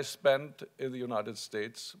that I spent in the United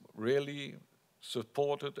States really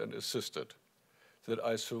supported and assisted that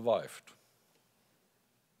I survived.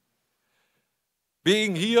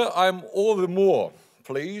 Being here, I'm all the more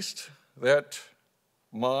pleased that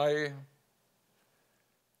my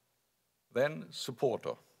then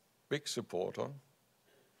supporter, big supporter,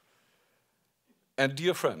 and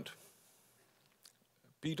dear friend,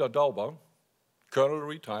 Peter Dauber, Colonel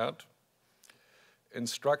retired,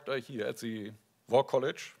 instructor here at the War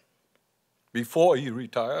College, before he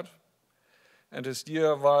retired, and his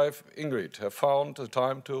dear wife, Ingrid, have found the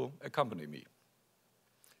time to accompany me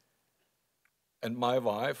and my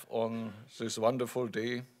wife on this wonderful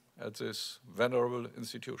day at this venerable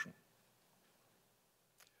institution.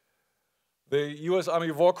 The U.S.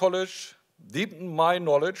 Army War College deepened my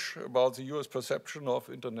knowledge about the U.S. perception of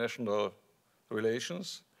international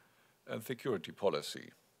relations and security policy,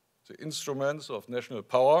 the instruments of national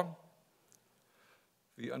power,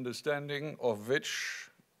 the understanding of which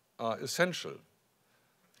are essential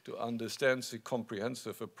to understand the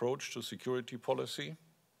comprehensive approach to security policy,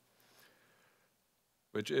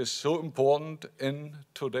 which is so important in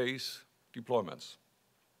today's deployments.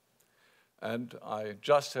 And I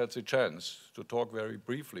just had the chance to talk very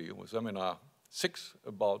briefly with Seminar 6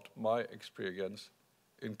 about my experience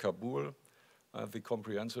in Kabul and the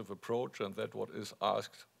comprehensive approach and that what is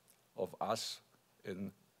asked of us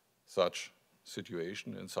in such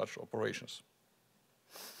situation, in such operations.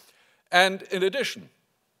 And in addition,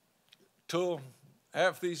 to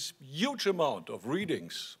have this huge amount of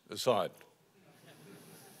readings aside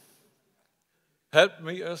helped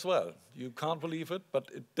me as well. You can't believe it, but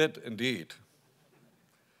it did indeed.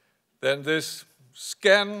 Then this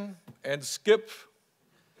scan and skip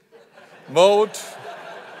mode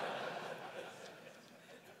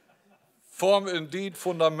form indeed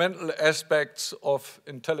fundamental aspects of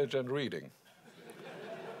intelligent reading.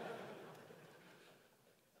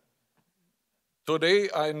 Today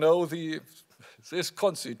I know this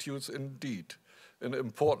constitutes indeed an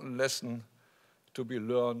important lesson to be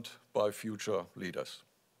learned by future leaders.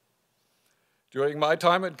 During my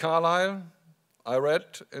time at Carlisle, I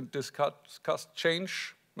read and discussed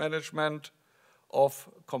change management of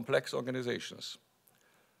complex organizations,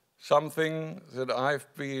 something that I've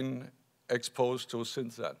been exposed to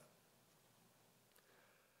since then.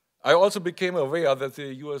 I also became aware that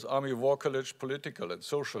the US Army War College political and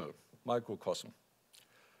social microcosm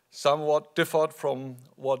somewhat differed from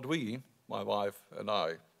what we, my wife and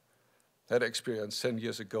I, had experienced 10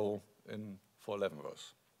 years ago in Fort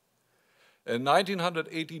Leavenworth. In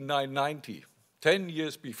 1989-90, 10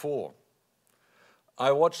 years before,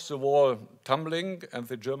 I watched the wall tumbling and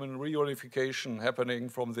the German reunification happening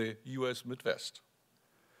from the US Midwest.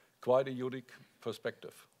 Quite a unique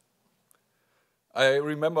perspective. I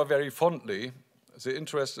remember very fondly the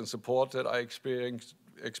interest and support that I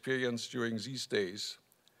experienced during these days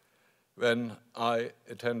when I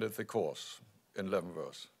attended the course in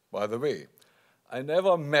Leavenworth. By the way, I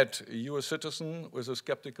never met a US citizen with a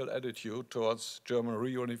skeptical attitude towards German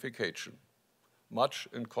reunification, much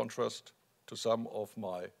in contrast to some of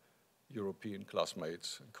my European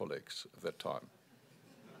classmates and colleagues at that time.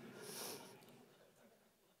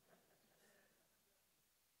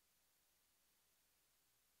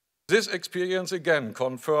 This experience again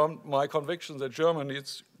confirmed my conviction that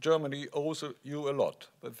Germany owes you a lot,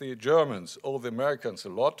 that the Germans owe the Americans a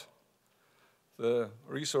lot. The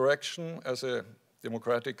resurrection as a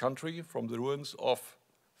democratic country from the ruins of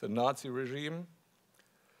the Nazi regime,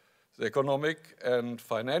 the economic and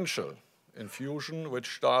financial infusion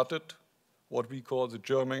which started what we call the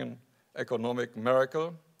German economic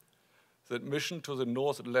miracle, the admission to the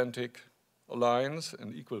North Atlantic Alliance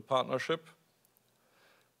in equal partnership,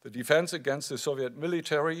 the defense against the Soviet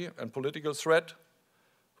military and political threat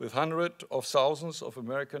with hundreds of thousands of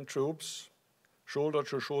American troops shoulder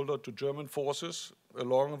to German forces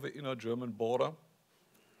along the inner German border,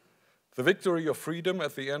 the victory of freedom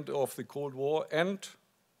at the end of the Cold War, and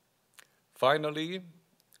finally,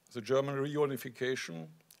 the German reunification,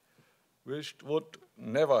 which would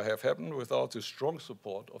never have happened without the strong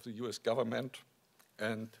support of the US government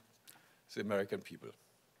and the American people.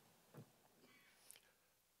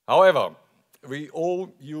 However, we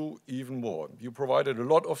owe you even more. You provided a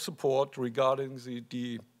lot of support regarding the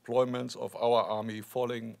deployments of our army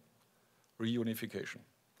following reunification.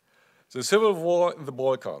 The civil war in the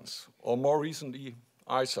Balkans, or more recently,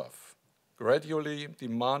 ISAF, gradually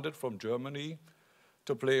demanded from Germany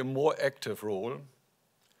to play a more active role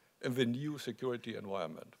in the new security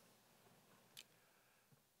environment.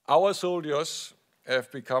 Our soldiers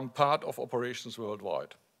have become part of operations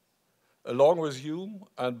worldwide, along with you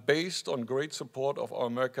and based on great support of our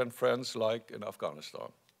American friends like in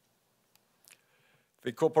Afghanistan.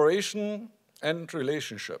 The cooperation and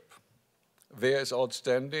relationship there is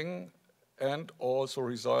outstanding and also a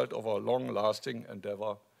result of our long-lasting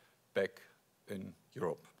endeavor back in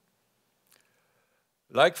Europe.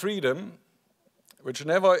 Like freedom, which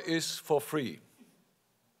never is for free,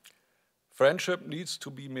 friendship needs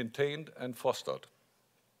to be maintained and fostered.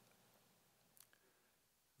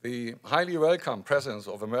 The highly welcome presence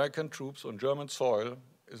of American troops on German soil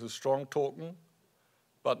is a strong token,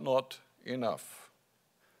 but not enough.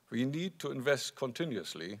 We need to invest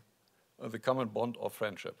continuously in the common bond of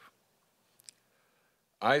friendship.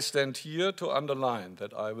 I stand here to underline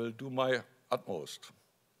that I will do my utmost.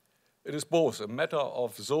 It is both a matter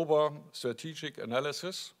of sober strategic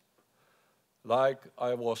analysis, like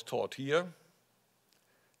I was taught here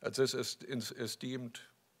at this esteemed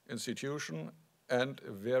institution, and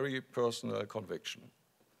a very personal conviction,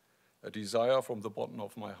 a desire from the bottom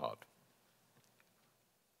of my heart.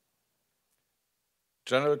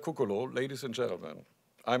 General Kukolo, ladies and gentlemen,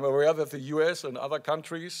 I'm aware that the US and other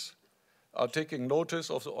countries are taking notice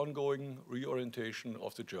of the ongoing reorientation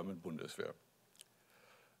of the German Bundeswehr.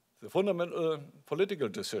 The fundamental political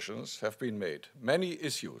decisions have been made. Many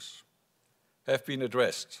issues have been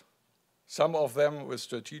addressed, some of them with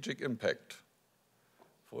strategic impact.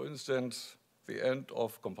 For instance, the end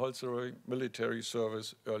of compulsory military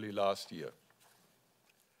service early last year.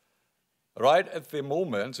 Right at the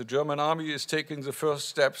moment, the German army is taking the first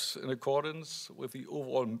steps in accordance with the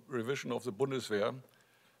overall revision of the Bundeswehr,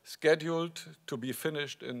 scheduled to be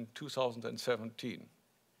finished in 2017.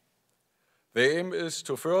 The aim is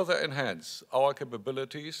to further enhance our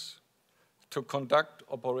capabilities to conduct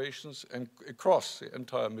operations across the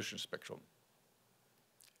entire mission spectrum,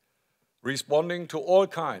 responding to all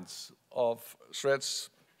kinds of threats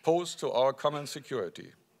posed to our common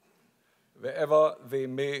security, wherever they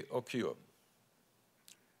may occur.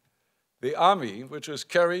 The army, which is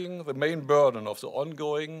carrying the main burden of the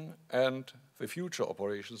ongoing and the future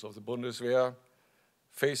operations of the Bundeswehr,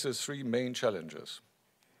 faces three main challenges.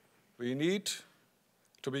 We need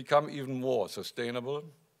to become even more sustainable,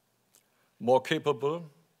 more capable,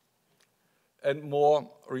 and more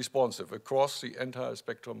responsive across the entire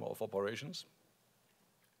spectrum of operations.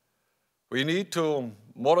 We need to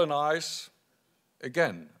modernize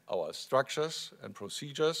again our structures and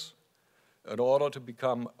procedures in order to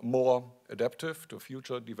become more adaptive to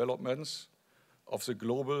future developments of the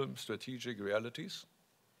global strategic realities.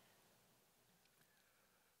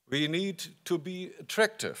 We need to be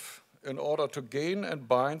attractive in order to gain and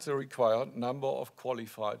bind the required number of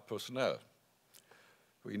qualified personnel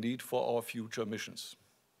we need for our future missions,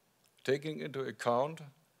 taking into account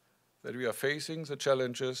that we are facing the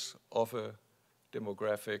challenges of a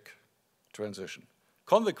demographic transition.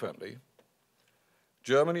 Consequently,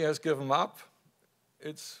 Germany has given up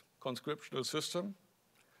its conscriptional system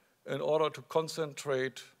in order to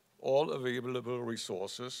concentrate all available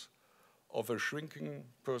resources of a shrinking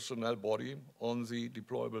personnel body on the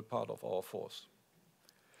deployable part of our force.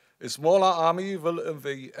 A smaller army will in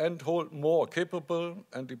the end hold more capable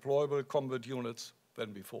and deployable combat units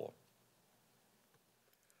than before.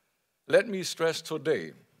 Let me stress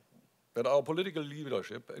today that our political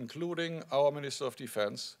leadership, including our Minister of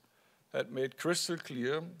Defense, had made crystal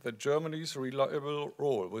clear that Germany's reliable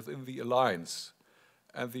role within the alliance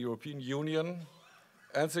and the European Union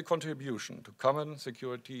and the contribution to common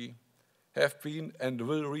security have been and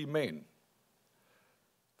will remain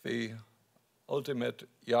the ultimate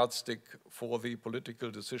yardstick for the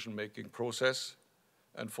political decision-making process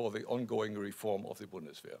and for the ongoing reform of the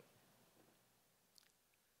Bundeswehr.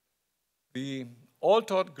 The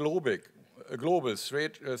altered global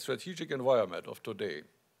strategic environment of today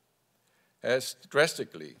has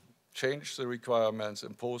drastically changed the requirements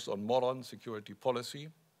imposed on modern security policy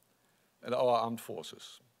and our armed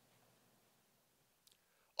forces.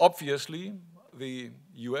 Obviously, the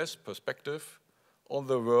US perspective on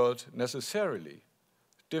the world necessarily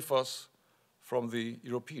differs from the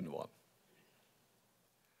European one.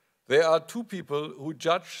 There are two people who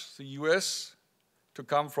judge the US to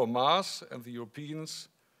come from Mars and the Europeans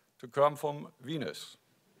to come from Venus.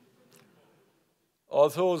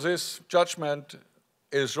 Although this judgment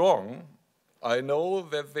is wrong, I know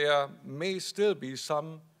that there may still be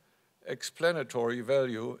some explanatory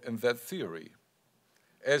value in that theory,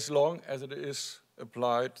 as long as it is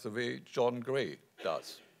applied the way John Gray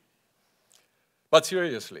does. But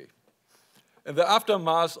seriously, in the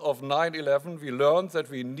aftermath of 9/11, we learned that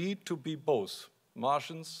we need to be both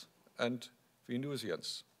Martians and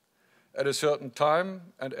Venusians at a certain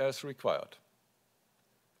time and as required.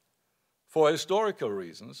 For historical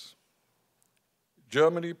reasons,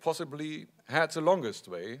 Germany possibly had the longest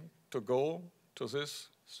way to go to this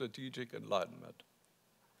strategic enlightenment.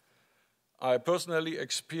 I personally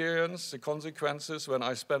experienced the consequences when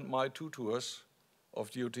I spent my 2 tours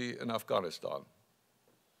of duty in Afghanistan.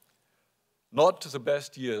 Not the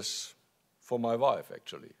best years for my wife,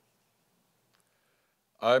 actually.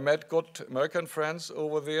 I met good American friends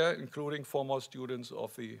over there, including former students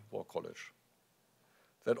of the War College.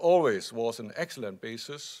 That always was an excellent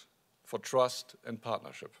basis for trust and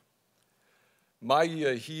partnership. My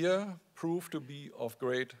year here proved to be of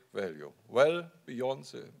great value, well beyond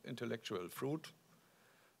the intellectual fruit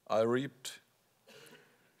I reaped.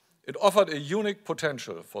 It offered a unique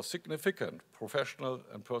potential for significant professional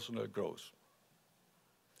and personal growth.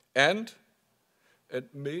 And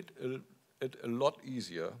it made it a lot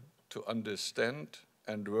easier to understand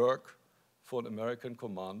and work for an American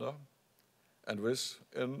commander and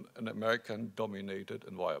within an American-dominated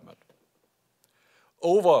environment.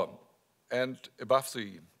 Over and above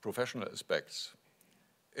the professional aspects,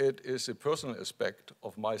 it is a personal aspect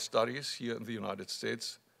of my studies here in the United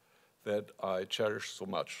States that I cherish so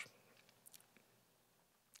much.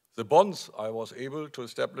 The bonds I was able to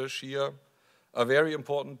establish here are very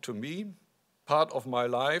important to me, part of my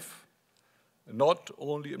life, not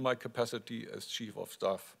only in my capacity as Chief of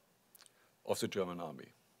Staff of the German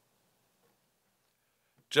Army.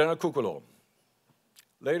 General Kukolo,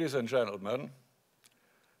 ladies and gentlemen,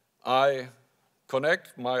 I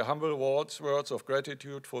connect my humble words of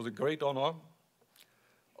gratitude for the great honor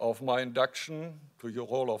of my induction to your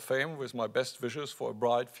Hall of Fame with my best wishes for a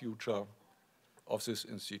bright future of this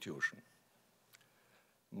institution.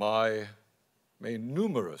 May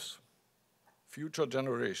numerous future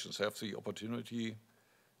generations have the opportunity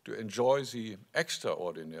to enjoy the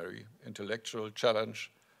extraordinary intellectual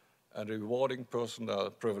challenge and rewarding personal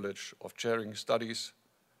privilege of chairing studies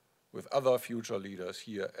with other future leaders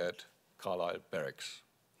here at Carlisle Barracks.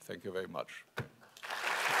 Thank you very much.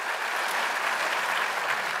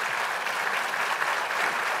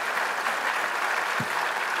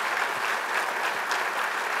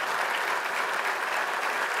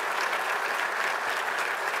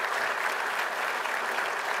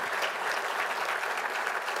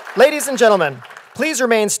 Ladies and gentlemen, please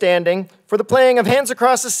remain standing for the playing of Hands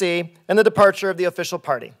Across the Sea and the departure of the official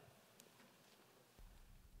party.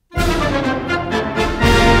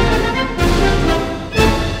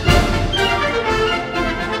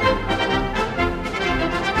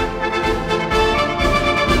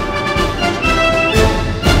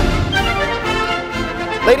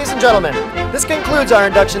 Ladies and gentlemen, this concludes our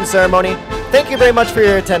induction ceremony. Thank you very much for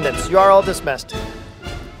your attendance. You are all dismissed.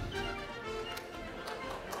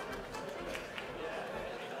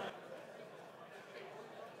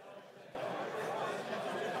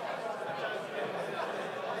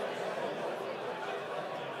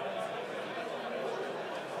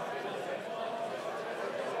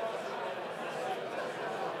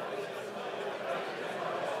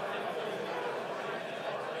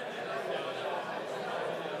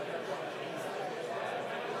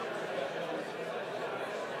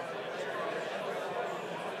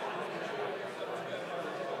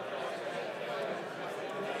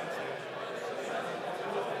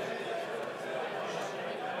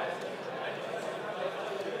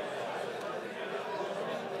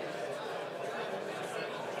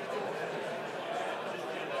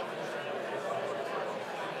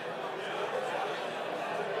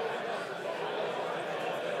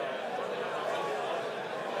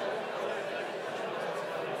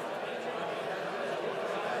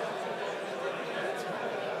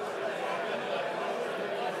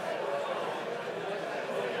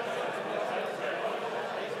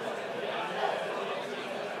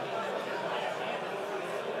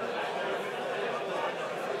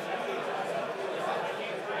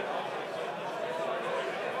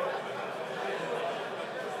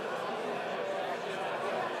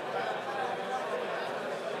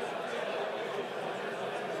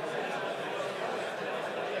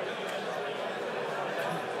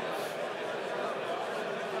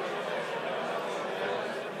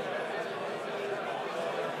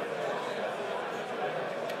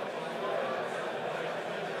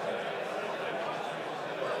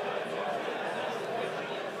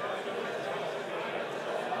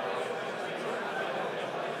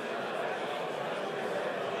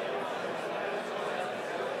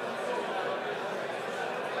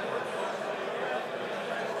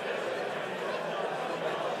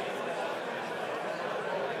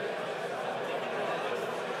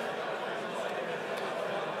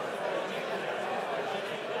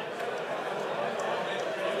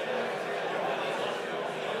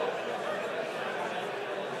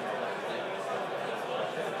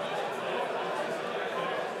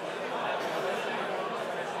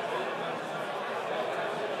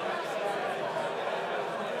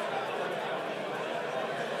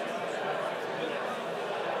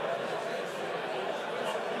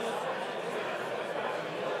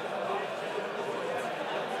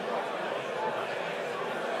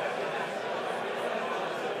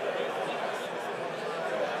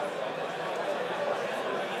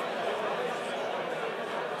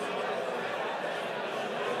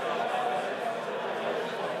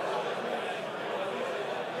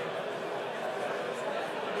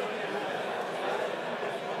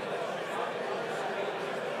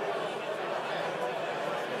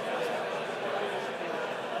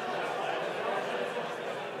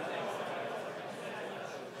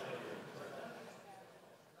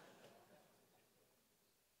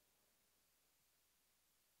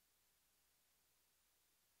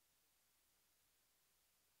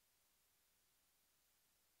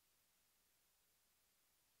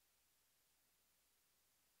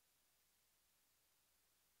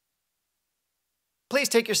 Please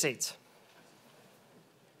take your seats.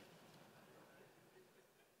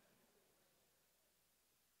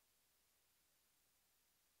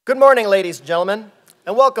 Good morning, ladies and gentlemen,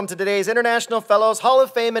 and welcome to today's International Fellows Hall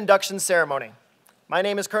of Fame induction ceremony. My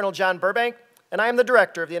name is Colonel John Burbank, and I am the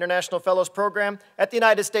director of the International Fellows Program at the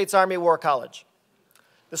United States Army War College.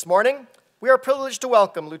 This morning, we are privileged to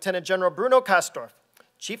welcome Lieutenant General Bruno Kasdorf,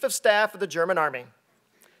 Chief of Staff of the German Army.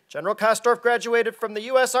 General Kasdorf graduated from the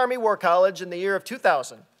U.S. Army War College in the year of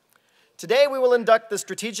 2000. Today, we will induct the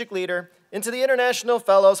strategic leader into the International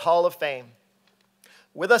Fellows Hall of Fame.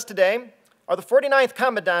 With us today are the 49th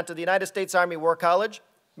Commandant of the United States Army War College,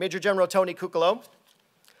 Major General Tony Cuccolo,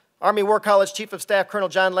 Army War College Chief of Staff Colonel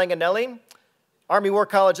John Langanelli, Army War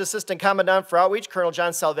College Assistant Commandant for Outreach Colonel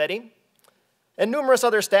John Salvetti, and numerous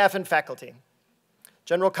other staff and faculty.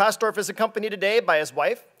 General Kasdorf is accompanied today by his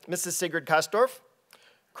wife, Mrs. Sigrid Kasdorf,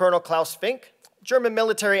 Colonel Klaus Fink, German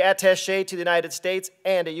military attaché to the United States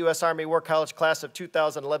and a U.S. Army War College class of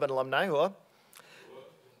 2011 alumni,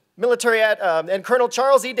 and Colonel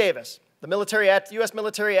Charles E. Davis, the U.S.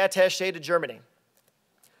 military attaché to Germany.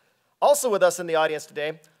 Also with us in the audience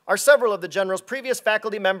today are several of the General's previous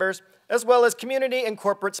faculty members, as well as community and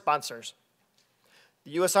corporate sponsors.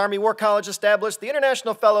 The U.S. Army War College established the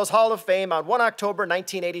International Fellows Hall of Fame on 1 October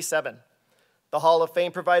 1987. The Hall of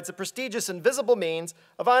Fame provides a prestigious and visible means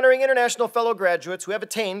of honoring international fellow graduates who have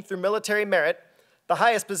attained, through military merit, the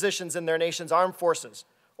highest positions in their nation's armed forces,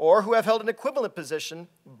 or who have held an equivalent position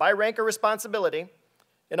by rank or responsibility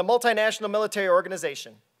in a multinational military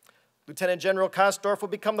organization. Lieutenant General Kasdorf will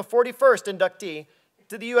become the 41st inductee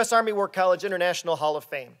to the U.S. Army War College International Hall of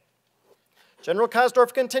Fame. General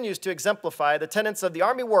Kasdorf continues to exemplify the tenets of the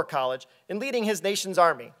Army War College in leading his nation's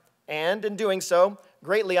Army, and in doing so,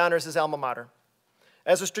 greatly honors his alma mater.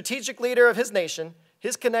 As a strategic leader of his nation,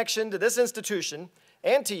 his connection to this institution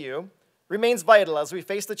and to you remains vital as we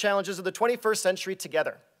face the challenges of the 21st century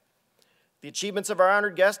together. The achievements of our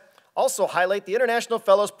honored guest also highlight the International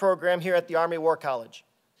Fellows Program here at the Army War College.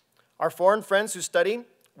 Our foreign friends who study,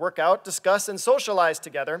 work out, discuss, and socialize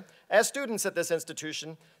together as students at this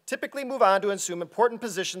institution typically move on to assume important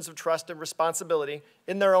positions of trust and responsibility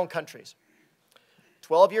in their own countries.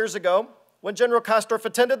 12 years ago, when General Kasdorf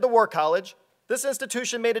attended the War College, this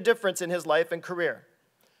institution made a difference in his life and career.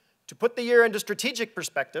 To put the year into strategic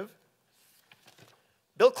perspective,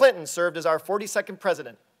 Bill Clinton served as our 42nd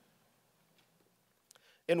president.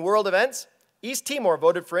 In world events, East Timor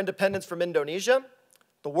voted for independence from Indonesia.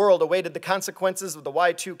 The world awaited the consequences of the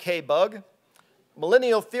Y2K bug.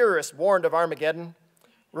 Millennial theorists warned of Armageddon.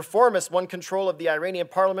 Reformists won control of the Iranian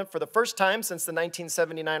parliament for the first time since the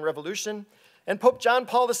 1979 revolution. And Pope John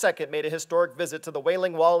Paul II made a historic visit to the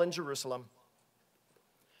Wailing Wall in Jerusalem.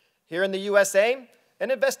 Here in the USA,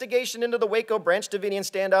 an investigation into the Waco Branch Davidian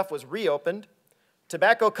standoff was reopened.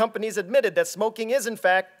 Tobacco companies admitted that smoking is, in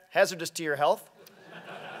fact, hazardous to your health.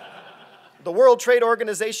 The World Trade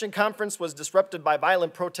Organization conference was disrupted by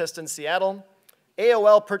violent protests in Seattle.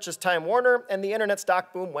 AOL purchased Time Warner, and the internet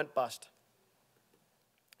stock boom went bust.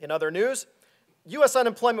 In other news, U.S.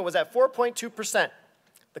 unemployment was at 4.2%.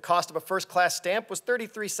 The cost of a first-class stamp was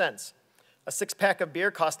 33 cents. A six-pack of beer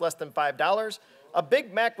cost less than $5. A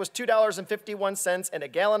Big Mac was $2.51, and a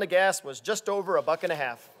gallon of gas was just over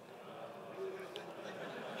 $1.50.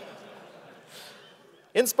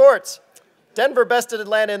 In sports, Denver bested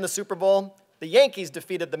Atlanta in the Super Bowl. The Yankees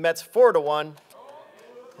defeated the Mets 4-1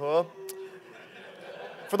 for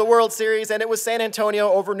the World Series, and it was San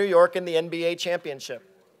Antonio over New York in the NBA championship.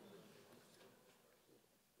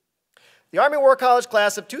 The Army War College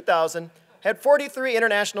class of 2000 had 43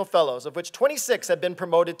 international fellows, of which 26 had been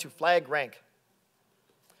promoted to flag rank.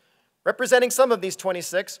 Representing some of these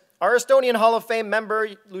 26 are Estonian Hall of Fame member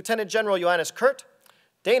Lieutenant General Johannes Kurt,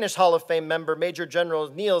 Danish Hall of Fame member Major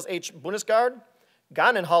General Niels H. Bunesgaard,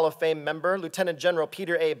 Ghanaian Hall of Fame member Lieutenant General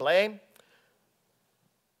Peter A. Blay,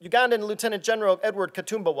 Ugandan Lieutenant General Edward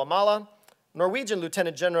Katumba Wamala, Norwegian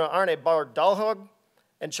Lieutenant General Arne Bard Dalhog,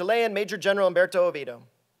 and Chilean Major General Humberto Oviedo.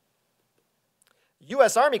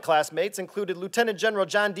 U.S. Army classmates included Lieutenant General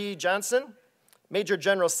John D. Johnson, Major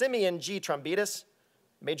General Simeon G. Trombitis,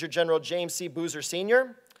 Major General James C. Boozer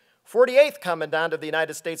Sr., 48th Commandant of the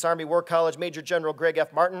United States Army War College Major General Greg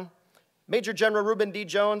F. Martin, Major General Reuben D.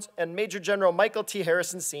 Jones, and Major General Michael T.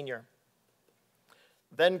 Harrison Sr.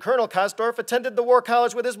 Then Colonel Kasdorf attended the War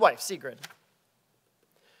College with his wife, Sigrid.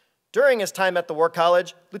 During his time at the War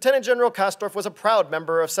College, Lieutenant General Kasdorf was a proud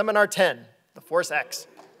member of Seminar 10, the Force X.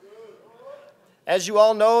 As you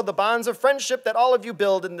all know, the bonds of friendship that all of you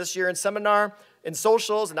build in this year in seminar, in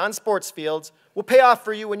socials, and on sports fields will pay off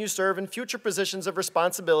for you when you serve in future positions of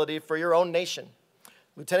responsibility for your own nation.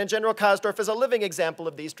 Lieutenant General Kasdorf is a living example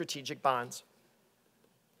of these strategic bonds.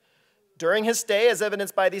 During his stay, as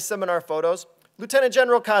evidenced by these seminar photos, Lieutenant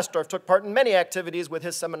General Kasdorf took part in many activities with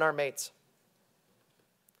his seminar mates.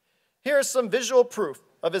 Here is some visual proof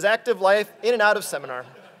of his active life in and out of seminar.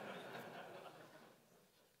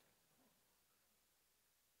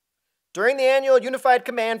 During the annual Unified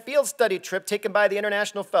Command field study trip taken by the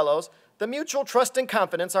International Fellows, the mutual trust and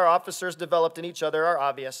confidence our officers developed in each other are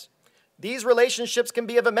obvious. These relationships can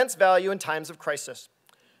be of immense value in times of crisis.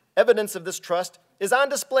 Evidence of this trust is on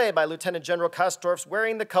display by Lieutenant General Kasdorf's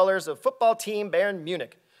wearing the colors of football team Bayern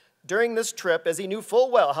Munich during this trip, as he knew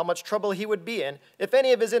full well how much trouble he would be in if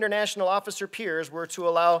any of his international officer peers were to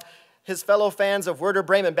allow his fellow fans of Werder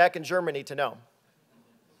Bremen back in Germany to know.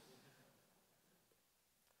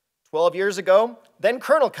 12 years ago, then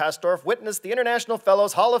Colonel Kasdorf witnessed the International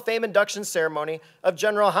Fellows Hall of Fame induction ceremony of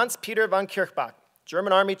General Hans-Peter von Kirchbach,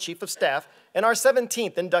 German Army Chief of Staff, and our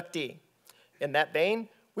 17th inductee. In that vein,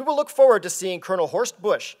 we will look forward to seeing Colonel Horst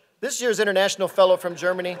Busch, this year's International Fellow from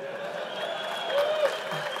Germany,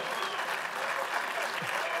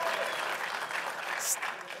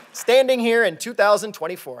 standing here in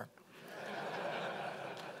 2024.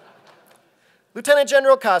 Lieutenant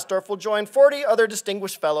General Kasdorf will join 40 other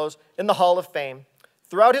distinguished fellows in the Hall of Fame.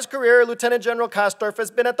 Throughout his career, Lieutenant General Kasdorf has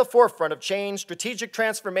been at the forefront of change, strategic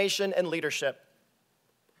transformation, and leadership.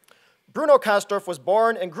 Bruno Kasdorf was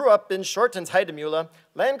born and grew up in Schortens-Heidemühle,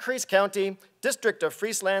 Landkreis County, District of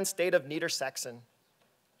Friesland, State of Niedersachsen.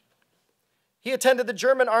 He attended the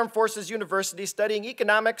German Armed Forces University studying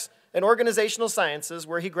economics and organizational sciences,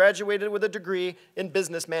 where he graduated with a degree in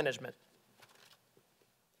business management.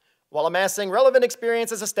 While amassing relevant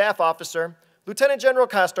experience as a staff officer, Lieutenant General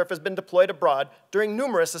Kasdorf has been deployed abroad during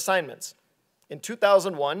numerous assignments. In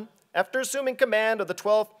 2001, after assuming command of the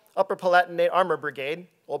 12th Upper Palatinate Armor Brigade,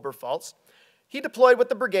 Oberpfalz, he deployed with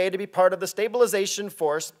the brigade to be part of the Stabilization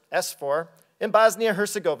Force, S4, in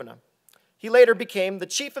Bosnia-Herzegovina. He later became the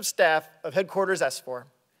Chief of Staff of Headquarters S4.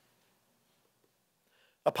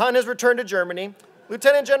 Upon his return to Germany,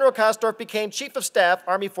 Lieutenant General Kasdorf became Chief of Staff,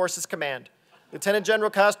 Army Forces Command. Lieutenant General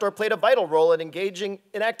Kasdorf played a vital role in engaging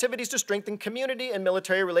in activities to strengthen community and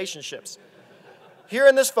military relationships. Here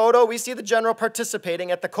in this photo, we see the general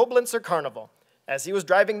participating at the Koblenzer Carnival, as he was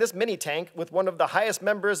driving this mini-tank with one of the highest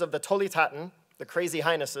members of the Tollitaten, the Crazy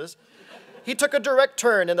Highnesses. He took a direct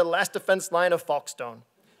turn into the last defense line of Folkestone.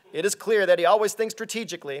 It is clear that he always thinks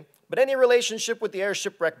strategically, but any relationship with the air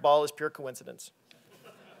shipwreck ball is pure coincidence.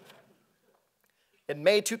 In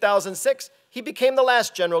May 2006, he became the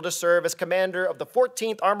last general to serve as commander of the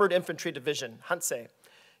 14th Armored Infantry Division, Hanse.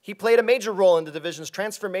 He played a major role in the division's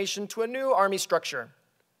transformation to a new army structure.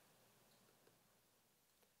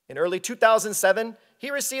 In early 2007,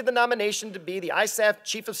 he received the nomination to be the ISAF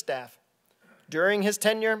Chief of Staff. During his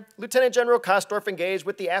tenure, Lieutenant General Kasdorf engaged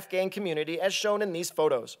with the Afghan community as shown in these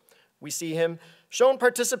photos. We see him shown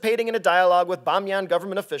participating in a dialogue with Bamyan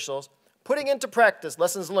government officials, putting into practice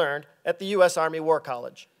lessons learned at the U.S. Army War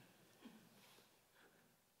College.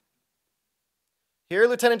 Here,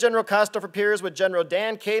 Lieutenant General Kasdorf appears with General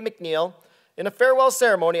Dan K. McNeil in a farewell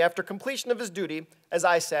ceremony after completion of his duty as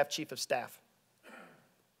ISAF Chief of Staff.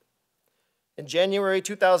 In January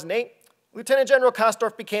 2008, Lieutenant General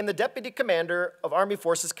Kasdorf became the Deputy Commander of Army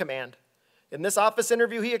Forces Command. In this office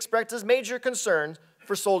interview, he expressed his major concerns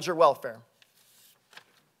for soldier welfare.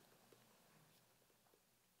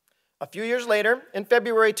 A few years later, in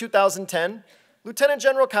February 2010, Lieutenant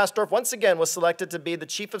General Kasdorf once again was selected to be the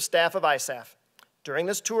Chief of Staff of ISAF. During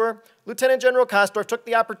this tour, Lieutenant General Kasdorf took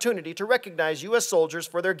the opportunity to recognize U.S. soldiers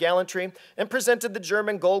for their gallantry and presented the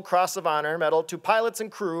German Gold Cross of Honor medal to pilots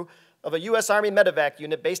and crew of a U.S. Army medevac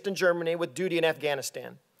unit based in Germany with duty in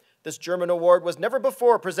Afghanistan. This German award was never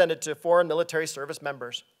before presented to foreign military service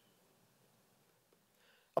members.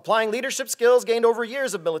 Applying leadership skills gained over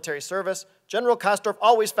years of military service, General Kasdorf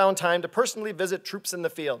always found time to personally visit troops in the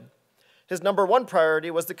field. His #1 priority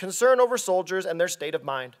was the concern over soldiers and their state of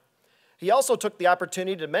mind. He also took the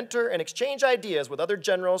opportunity to mentor and exchange ideas with other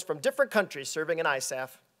generals from different countries serving in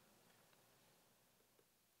ISAF.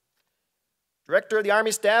 Director of the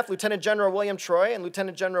Army Staff, Lieutenant General William Troy, and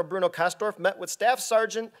Lieutenant General Bruno Kasdorf met with Staff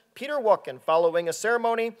Sergeant Peter Woken following a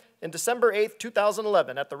ceremony in December 8,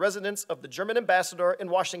 2011 at the residence of the German ambassador in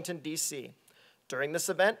Washington, D.C. During this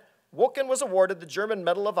event, Woken was awarded the German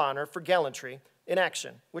Medal of Honor for gallantry in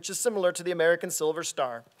action, which is similar to the American Silver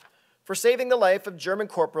Star, for saving the life of German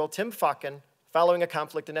Corporal Tim Faken following a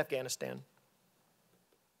conflict in Afghanistan.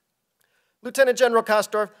 Lieutenant General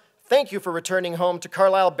Kasdorf, thank you for returning home to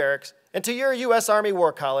Carlisle Barracks and to your U.S. Army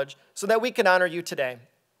War College so that we can honor you today.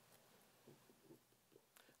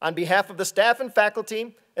 On behalf of the staff and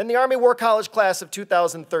faculty and the Army War College class of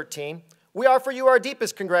 2013, we offer you our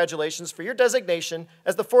deepest congratulations for your designation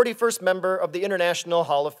as the 41st member of the International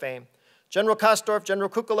Hall of Fame. General Kasdorf, General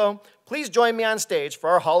Kukolo, please join me on stage for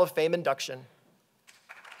our Hall of Fame induction.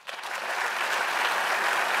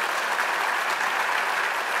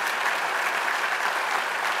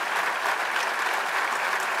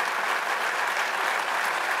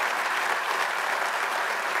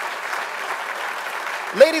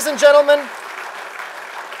 Ladies and gentlemen,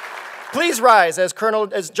 please rise as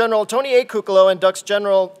General Tony A. Kukolo inducts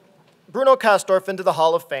General Bruno Kasdorf into the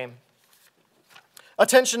Hall of Fame.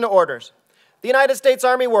 Attention to orders. The United States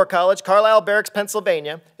Army War College, Carlisle Barracks,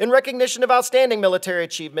 Pennsylvania, in recognition of outstanding military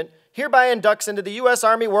achievement, hereby inducts into the U.S.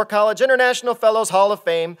 Army War College International Fellows Hall of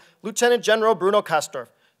Fame Lieutenant General Bruno Kasdorf,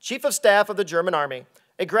 Chief of Staff of the German Army,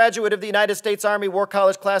 a graduate of the United States Army War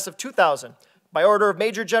College class of 2000, by order of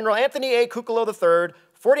Major General Anthony A. Kukolo III,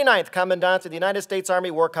 49th Commandant of the United States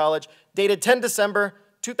Army War College, dated 10 December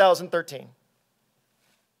 2013.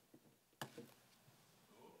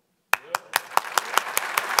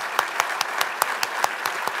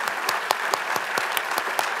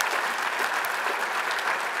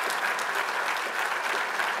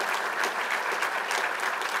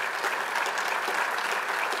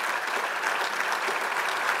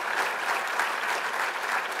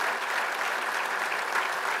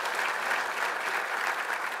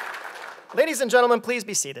 Ladies and gentlemen, please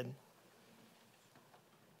be seated.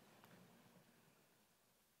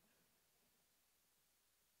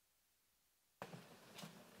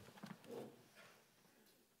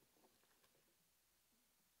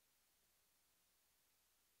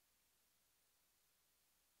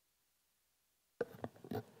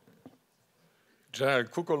 General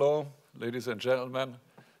Kukolo, ladies and gentlemen,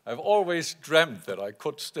 I've always dreamt that I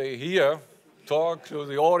could stay here, talk to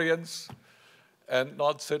the audience, and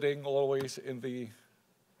not sitting always in the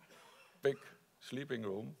big sleeping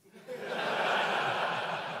room.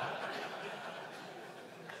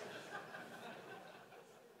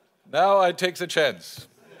 Now I take the chance.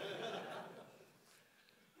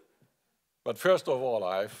 But first of all,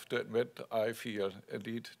 I have to admit, I feel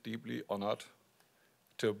indeed deeply honored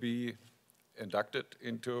to be inducted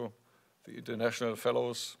into the International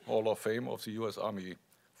Fellows Hall of Fame of the US Army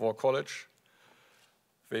War College,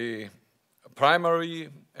 the primary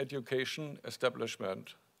education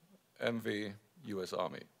establishment in the US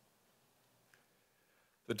Army.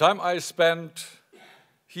 The time I spent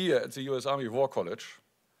here at the US Army War College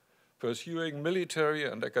pursuing military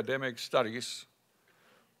and academic studies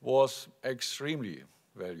was extremely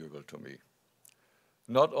valuable to me,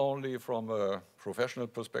 not only from a professional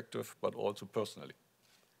perspective, but also personally.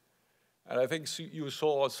 And I think you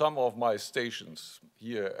saw some of my stations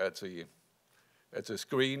here at the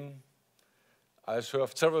screen. I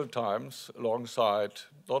served several times alongside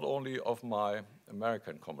not only of my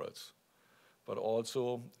American comrades, but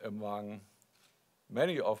also among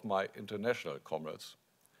many of my international comrades.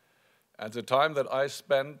 And the time that I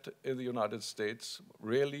spent in the United States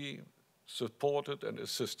really supported and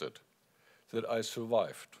assisted that I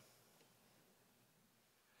survived.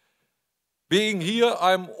 Being here,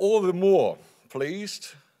 I'm all the more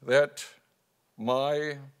pleased that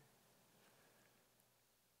my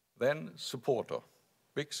then supporter,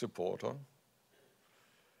 big supporter,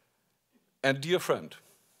 and dear friend,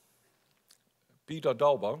 Peter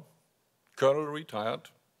Dauber, Colonel retired,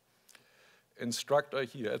 instructor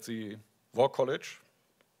here at the War College,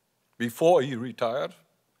 before he retired,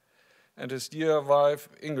 and his dear wife,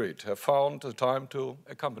 Ingrid, have found the time to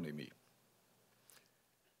accompany me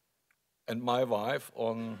and my wife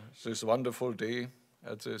on this wonderful day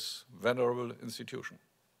at this venerable institution.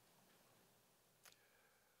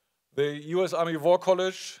 The US Army War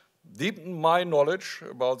College deepened my knowledge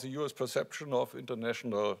about the US perception of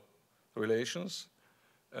international relations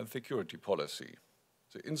and security policy,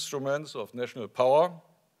 the instruments of national power,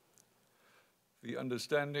 the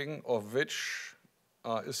understanding of which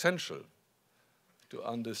are essential to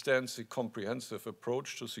understand the comprehensive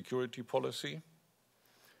approach to security policy,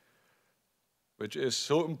 which is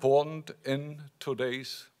so important in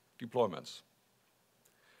today's deployments.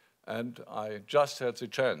 And I just had the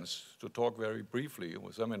chance to talk very briefly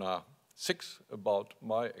with Seminar 6 about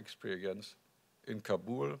my experience in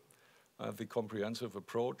Kabul and the comprehensive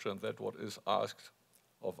approach, and that what is asked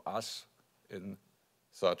of us in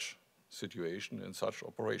such situation, in such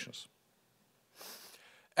operations.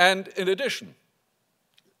 And in addition,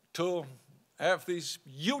 to have this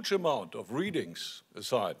huge amount of readings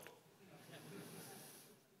aside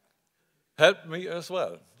helped me as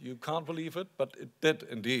well. You can't believe it, but it did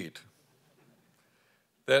indeed.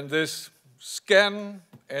 Then this scan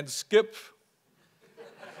and skip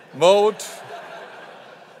mode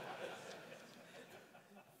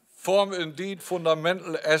form indeed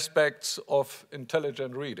fundamental aspects of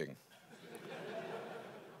intelligent reading.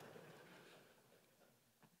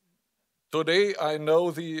 Today, I know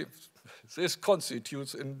this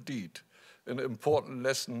constitutes indeed an important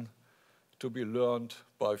lesson to be learned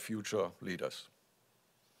by future leaders.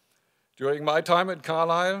 During my time at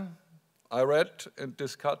Carlisle, I read and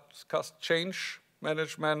discussed change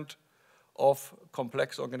management of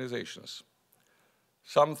complex organizations,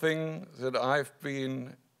 something that I've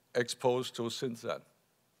been exposed to since then.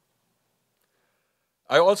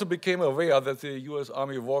 I also became aware that the US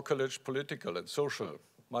Army War College political and social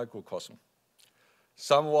microcosm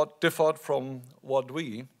somewhat differed from what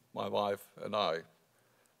we, my wife and I,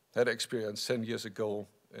 had experienced 10 years ago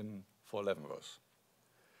in Fort Leavenworth.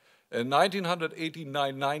 In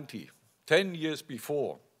 1989-90, 10 years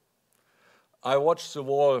before, I watched the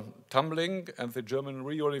wall tumbling and the German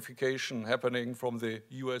reunification happening from the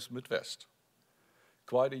US Midwest.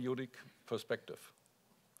 Quite a unique perspective.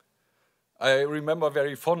 I remember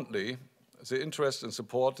very fondly the interest and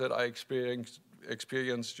support that I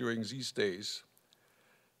experienced during these days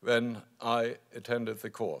when I attended the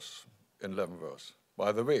course in Leavenworth.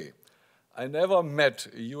 By the way, I never met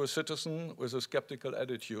a US citizen with a skeptical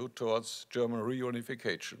attitude towards German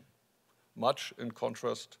reunification, much in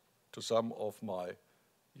contrast to some of my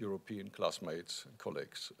European classmates and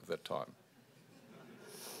colleagues at that time.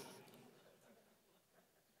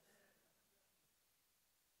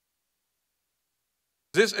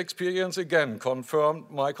 This experience again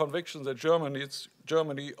confirmed my conviction that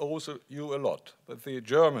Germany owes you a lot, but the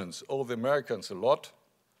Germans owe the Americans a lot.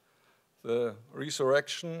 The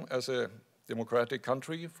resurrection as a democratic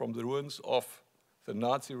country from the ruins of the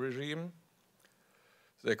Nazi regime,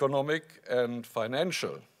 the economic and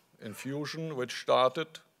financial infusion which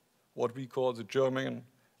started what we call the German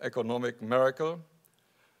economic miracle,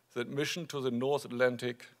 the admission to the North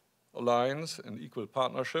Atlantic Alliance and equal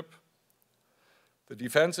partnership, the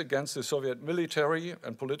defense against the Soviet military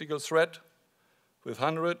and political threat with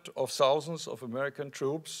hundreds of thousands of American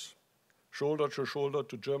troops shoulder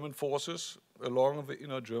to German forces along the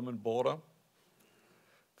inner German border,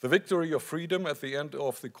 the victory of freedom at the end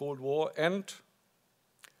of the Cold War, and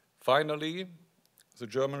finally, the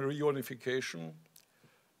German reunification,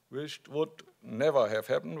 which would never have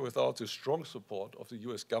happened without the strong support of the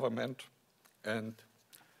US government and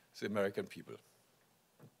the American people.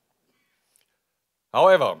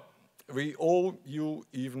 However, we owe you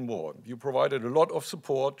even more. You provided a lot of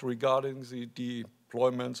support regarding the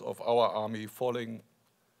deployments of our army following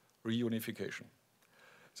reunification.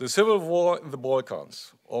 The civil war in the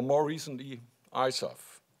Balkans, or more recently,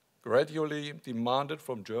 ISAF, gradually demanded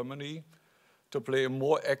from Germany to play a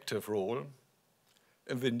more active role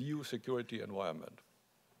in the new security environment.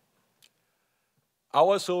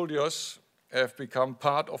 Our soldiers have become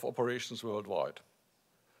part of operations worldwide,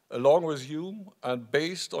 along with you and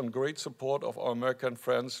based on great support of our American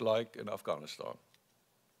friends like in Afghanistan.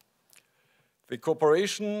 The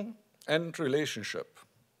cooperation and relationship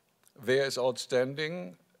there is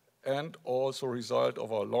outstanding and also a result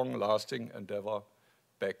of our long-lasting endeavor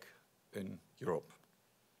back in Europe.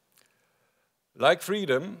 Like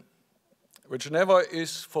freedom, which never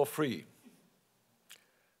is for free,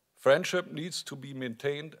 friendship needs to be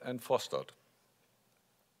maintained and fostered.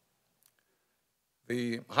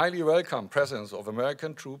 The highly welcome presence of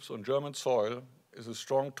American troops on German soil is a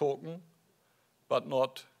strong token, but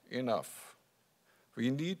not enough. We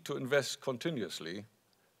need to invest continuously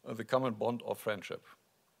in the common bond of friendship.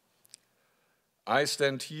 I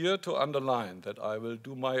stand here to underline that I will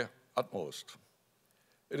do my utmost.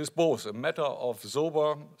 It is both a matter of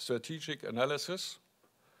sober strategic analysis,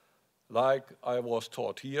 like I was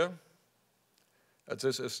taught here at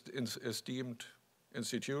this esteemed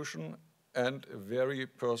institution, and a very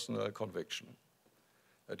personal conviction,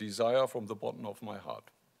 a desire from the bottom of my heart.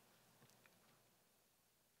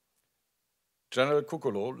 General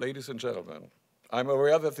Kukolo, ladies and gentlemen, I'm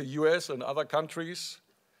aware that the US and other countries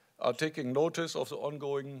are taking notice of the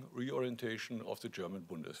ongoing reorientation of the German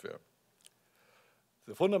Bundeswehr.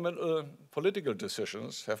 The fundamental political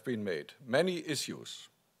decisions have been made. Many issues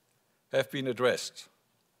have been addressed,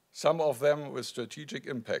 some of them with strategic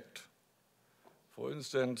impact. For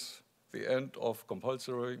instance, the end of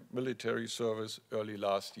compulsory military service early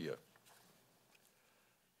last year.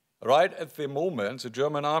 Right at the moment, the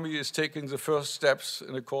German army is taking the first steps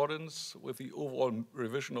in accordance with the overall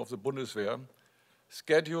revision of the Bundeswehr,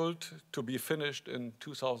 scheduled to be finished in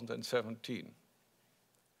 2017.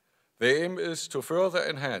 The aim is to further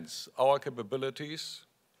enhance our capabilities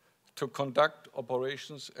to conduct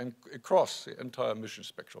operations across the entire mission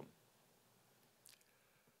spectrum,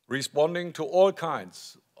 responding to all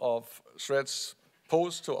kinds of threats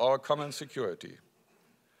posed to our common security,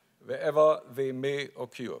 wherever they may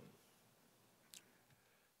occur.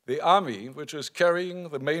 The army, which is carrying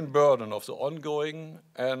the main burden of the ongoing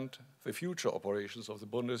and the future operations of the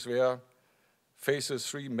Bundeswehr, faces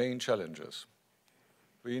three main challenges.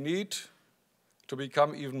 We need to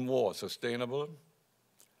become even more sustainable,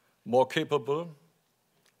 more capable,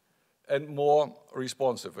 and more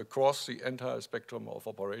responsive across the entire spectrum of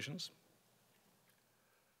operations.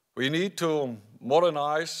 We need to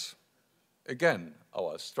modernize, again,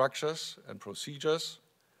 our structures and procedures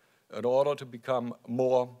in order to become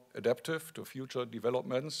more adaptive to future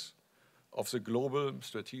developments of the global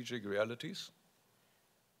strategic realities.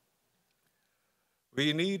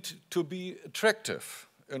 We need to be attractive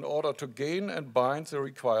in order to gain and bind the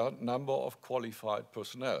required number of qualified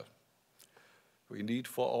personnel we need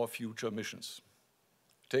for our future missions,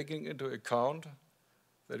 taking into account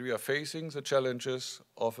that we are facing the challenges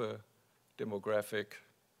of a demographic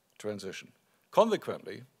transition.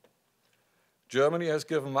 Consequently, Germany has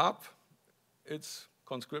given up its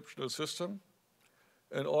conscriptional system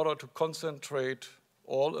in order to concentrate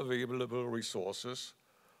all available resources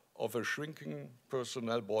of a shrinking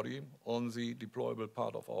personnel body on the deployable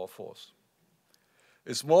part of our force.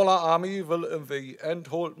 A smaller army will in the end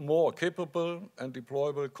hold more capable and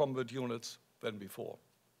deployable combat units than before.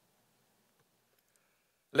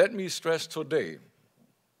 Let me stress today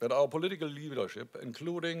that our political leadership,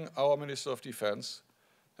 including our Minister of Defense,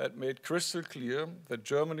 had made crystal clear that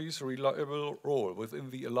Germany's reliable role within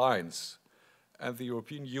the alliance and the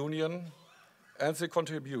European Union and the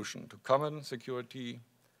contribution to common security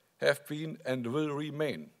have been and will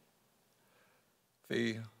remain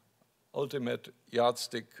the ultimate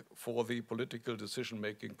yardstick for the political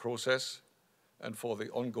decision-making process and for the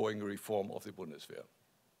ongoing reform of the Bundeswehr.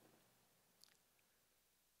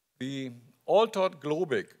 The altered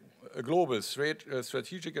global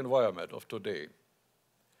strategic environment of today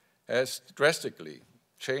has drastically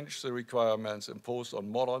changed the requirements imposed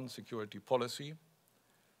on modern security policy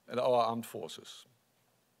and our armed forces.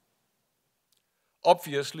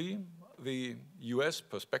 Obviously, the US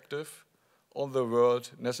perspective on the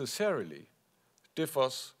world necessarily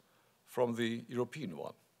differs from the European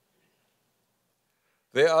one.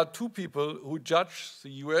 There are two people who judge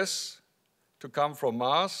the US to come from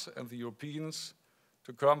Mars and the Europeans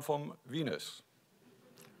to come from Venus.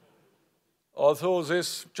 Although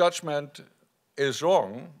this judgment is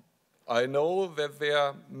wrong, I know that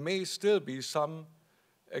there may still be some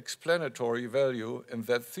explanatory value in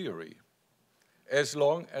that theory, as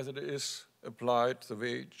long as it is applied the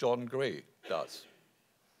way John Gray does.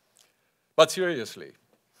 But seriously,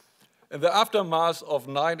 in the aftermath of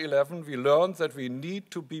 9/11, we learned that we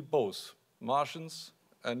need to be both Martians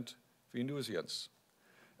and Venusians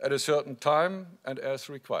at a certain time and as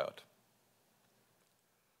required.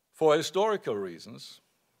 For historical reasons,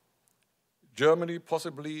 Germany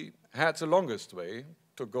possibly had the longest way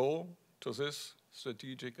to go to this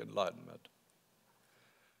strategic enlightenment.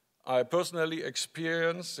 I personally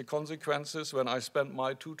experienced the consequences when I spent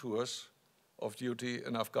my 2 tours of duty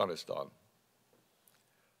in Afghanistan.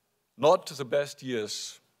 Not the best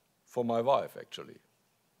years for my wife, actually.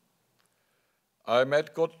 I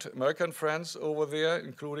met good American friends over there,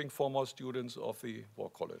 including former students of the War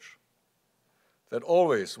College. That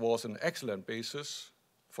always was an excellent basis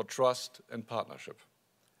for trust and partnership.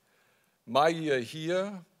 My year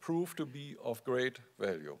here proved to be of great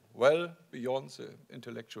value, well beyond the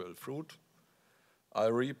intellectual fruit I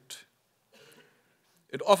reaped.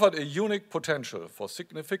 It offered a unique potential for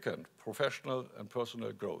significant professional and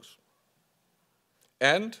personal growth.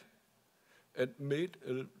 And it made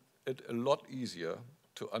it a lot easier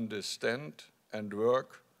to understand and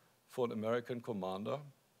work for an American commander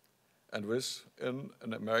and within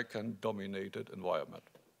an American-dominated environment.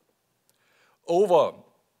 Over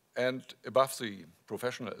and above the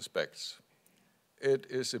professional aspects, it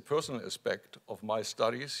is a personal aspect of my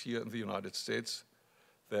studies here in the United States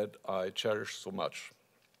that I cherish so much.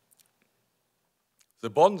 The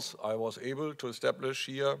bonds I was able to establish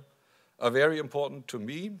here are very important to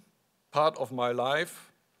me, part of my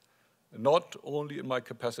life, not only in my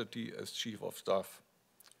capacity as Chief of Staff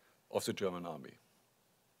of the German Army.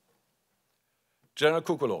 General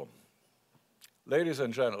Kukolo, ladies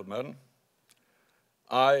and gentlemen,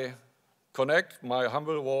 I connect my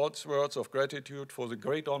humble words of gratitude for the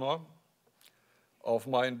great honor of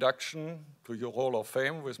my induction to your Hall of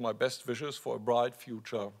Fame with my best wishes for a bright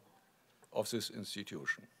future of this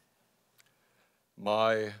institution.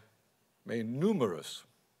 May numerous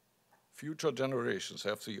future generations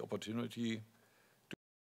have the opportunity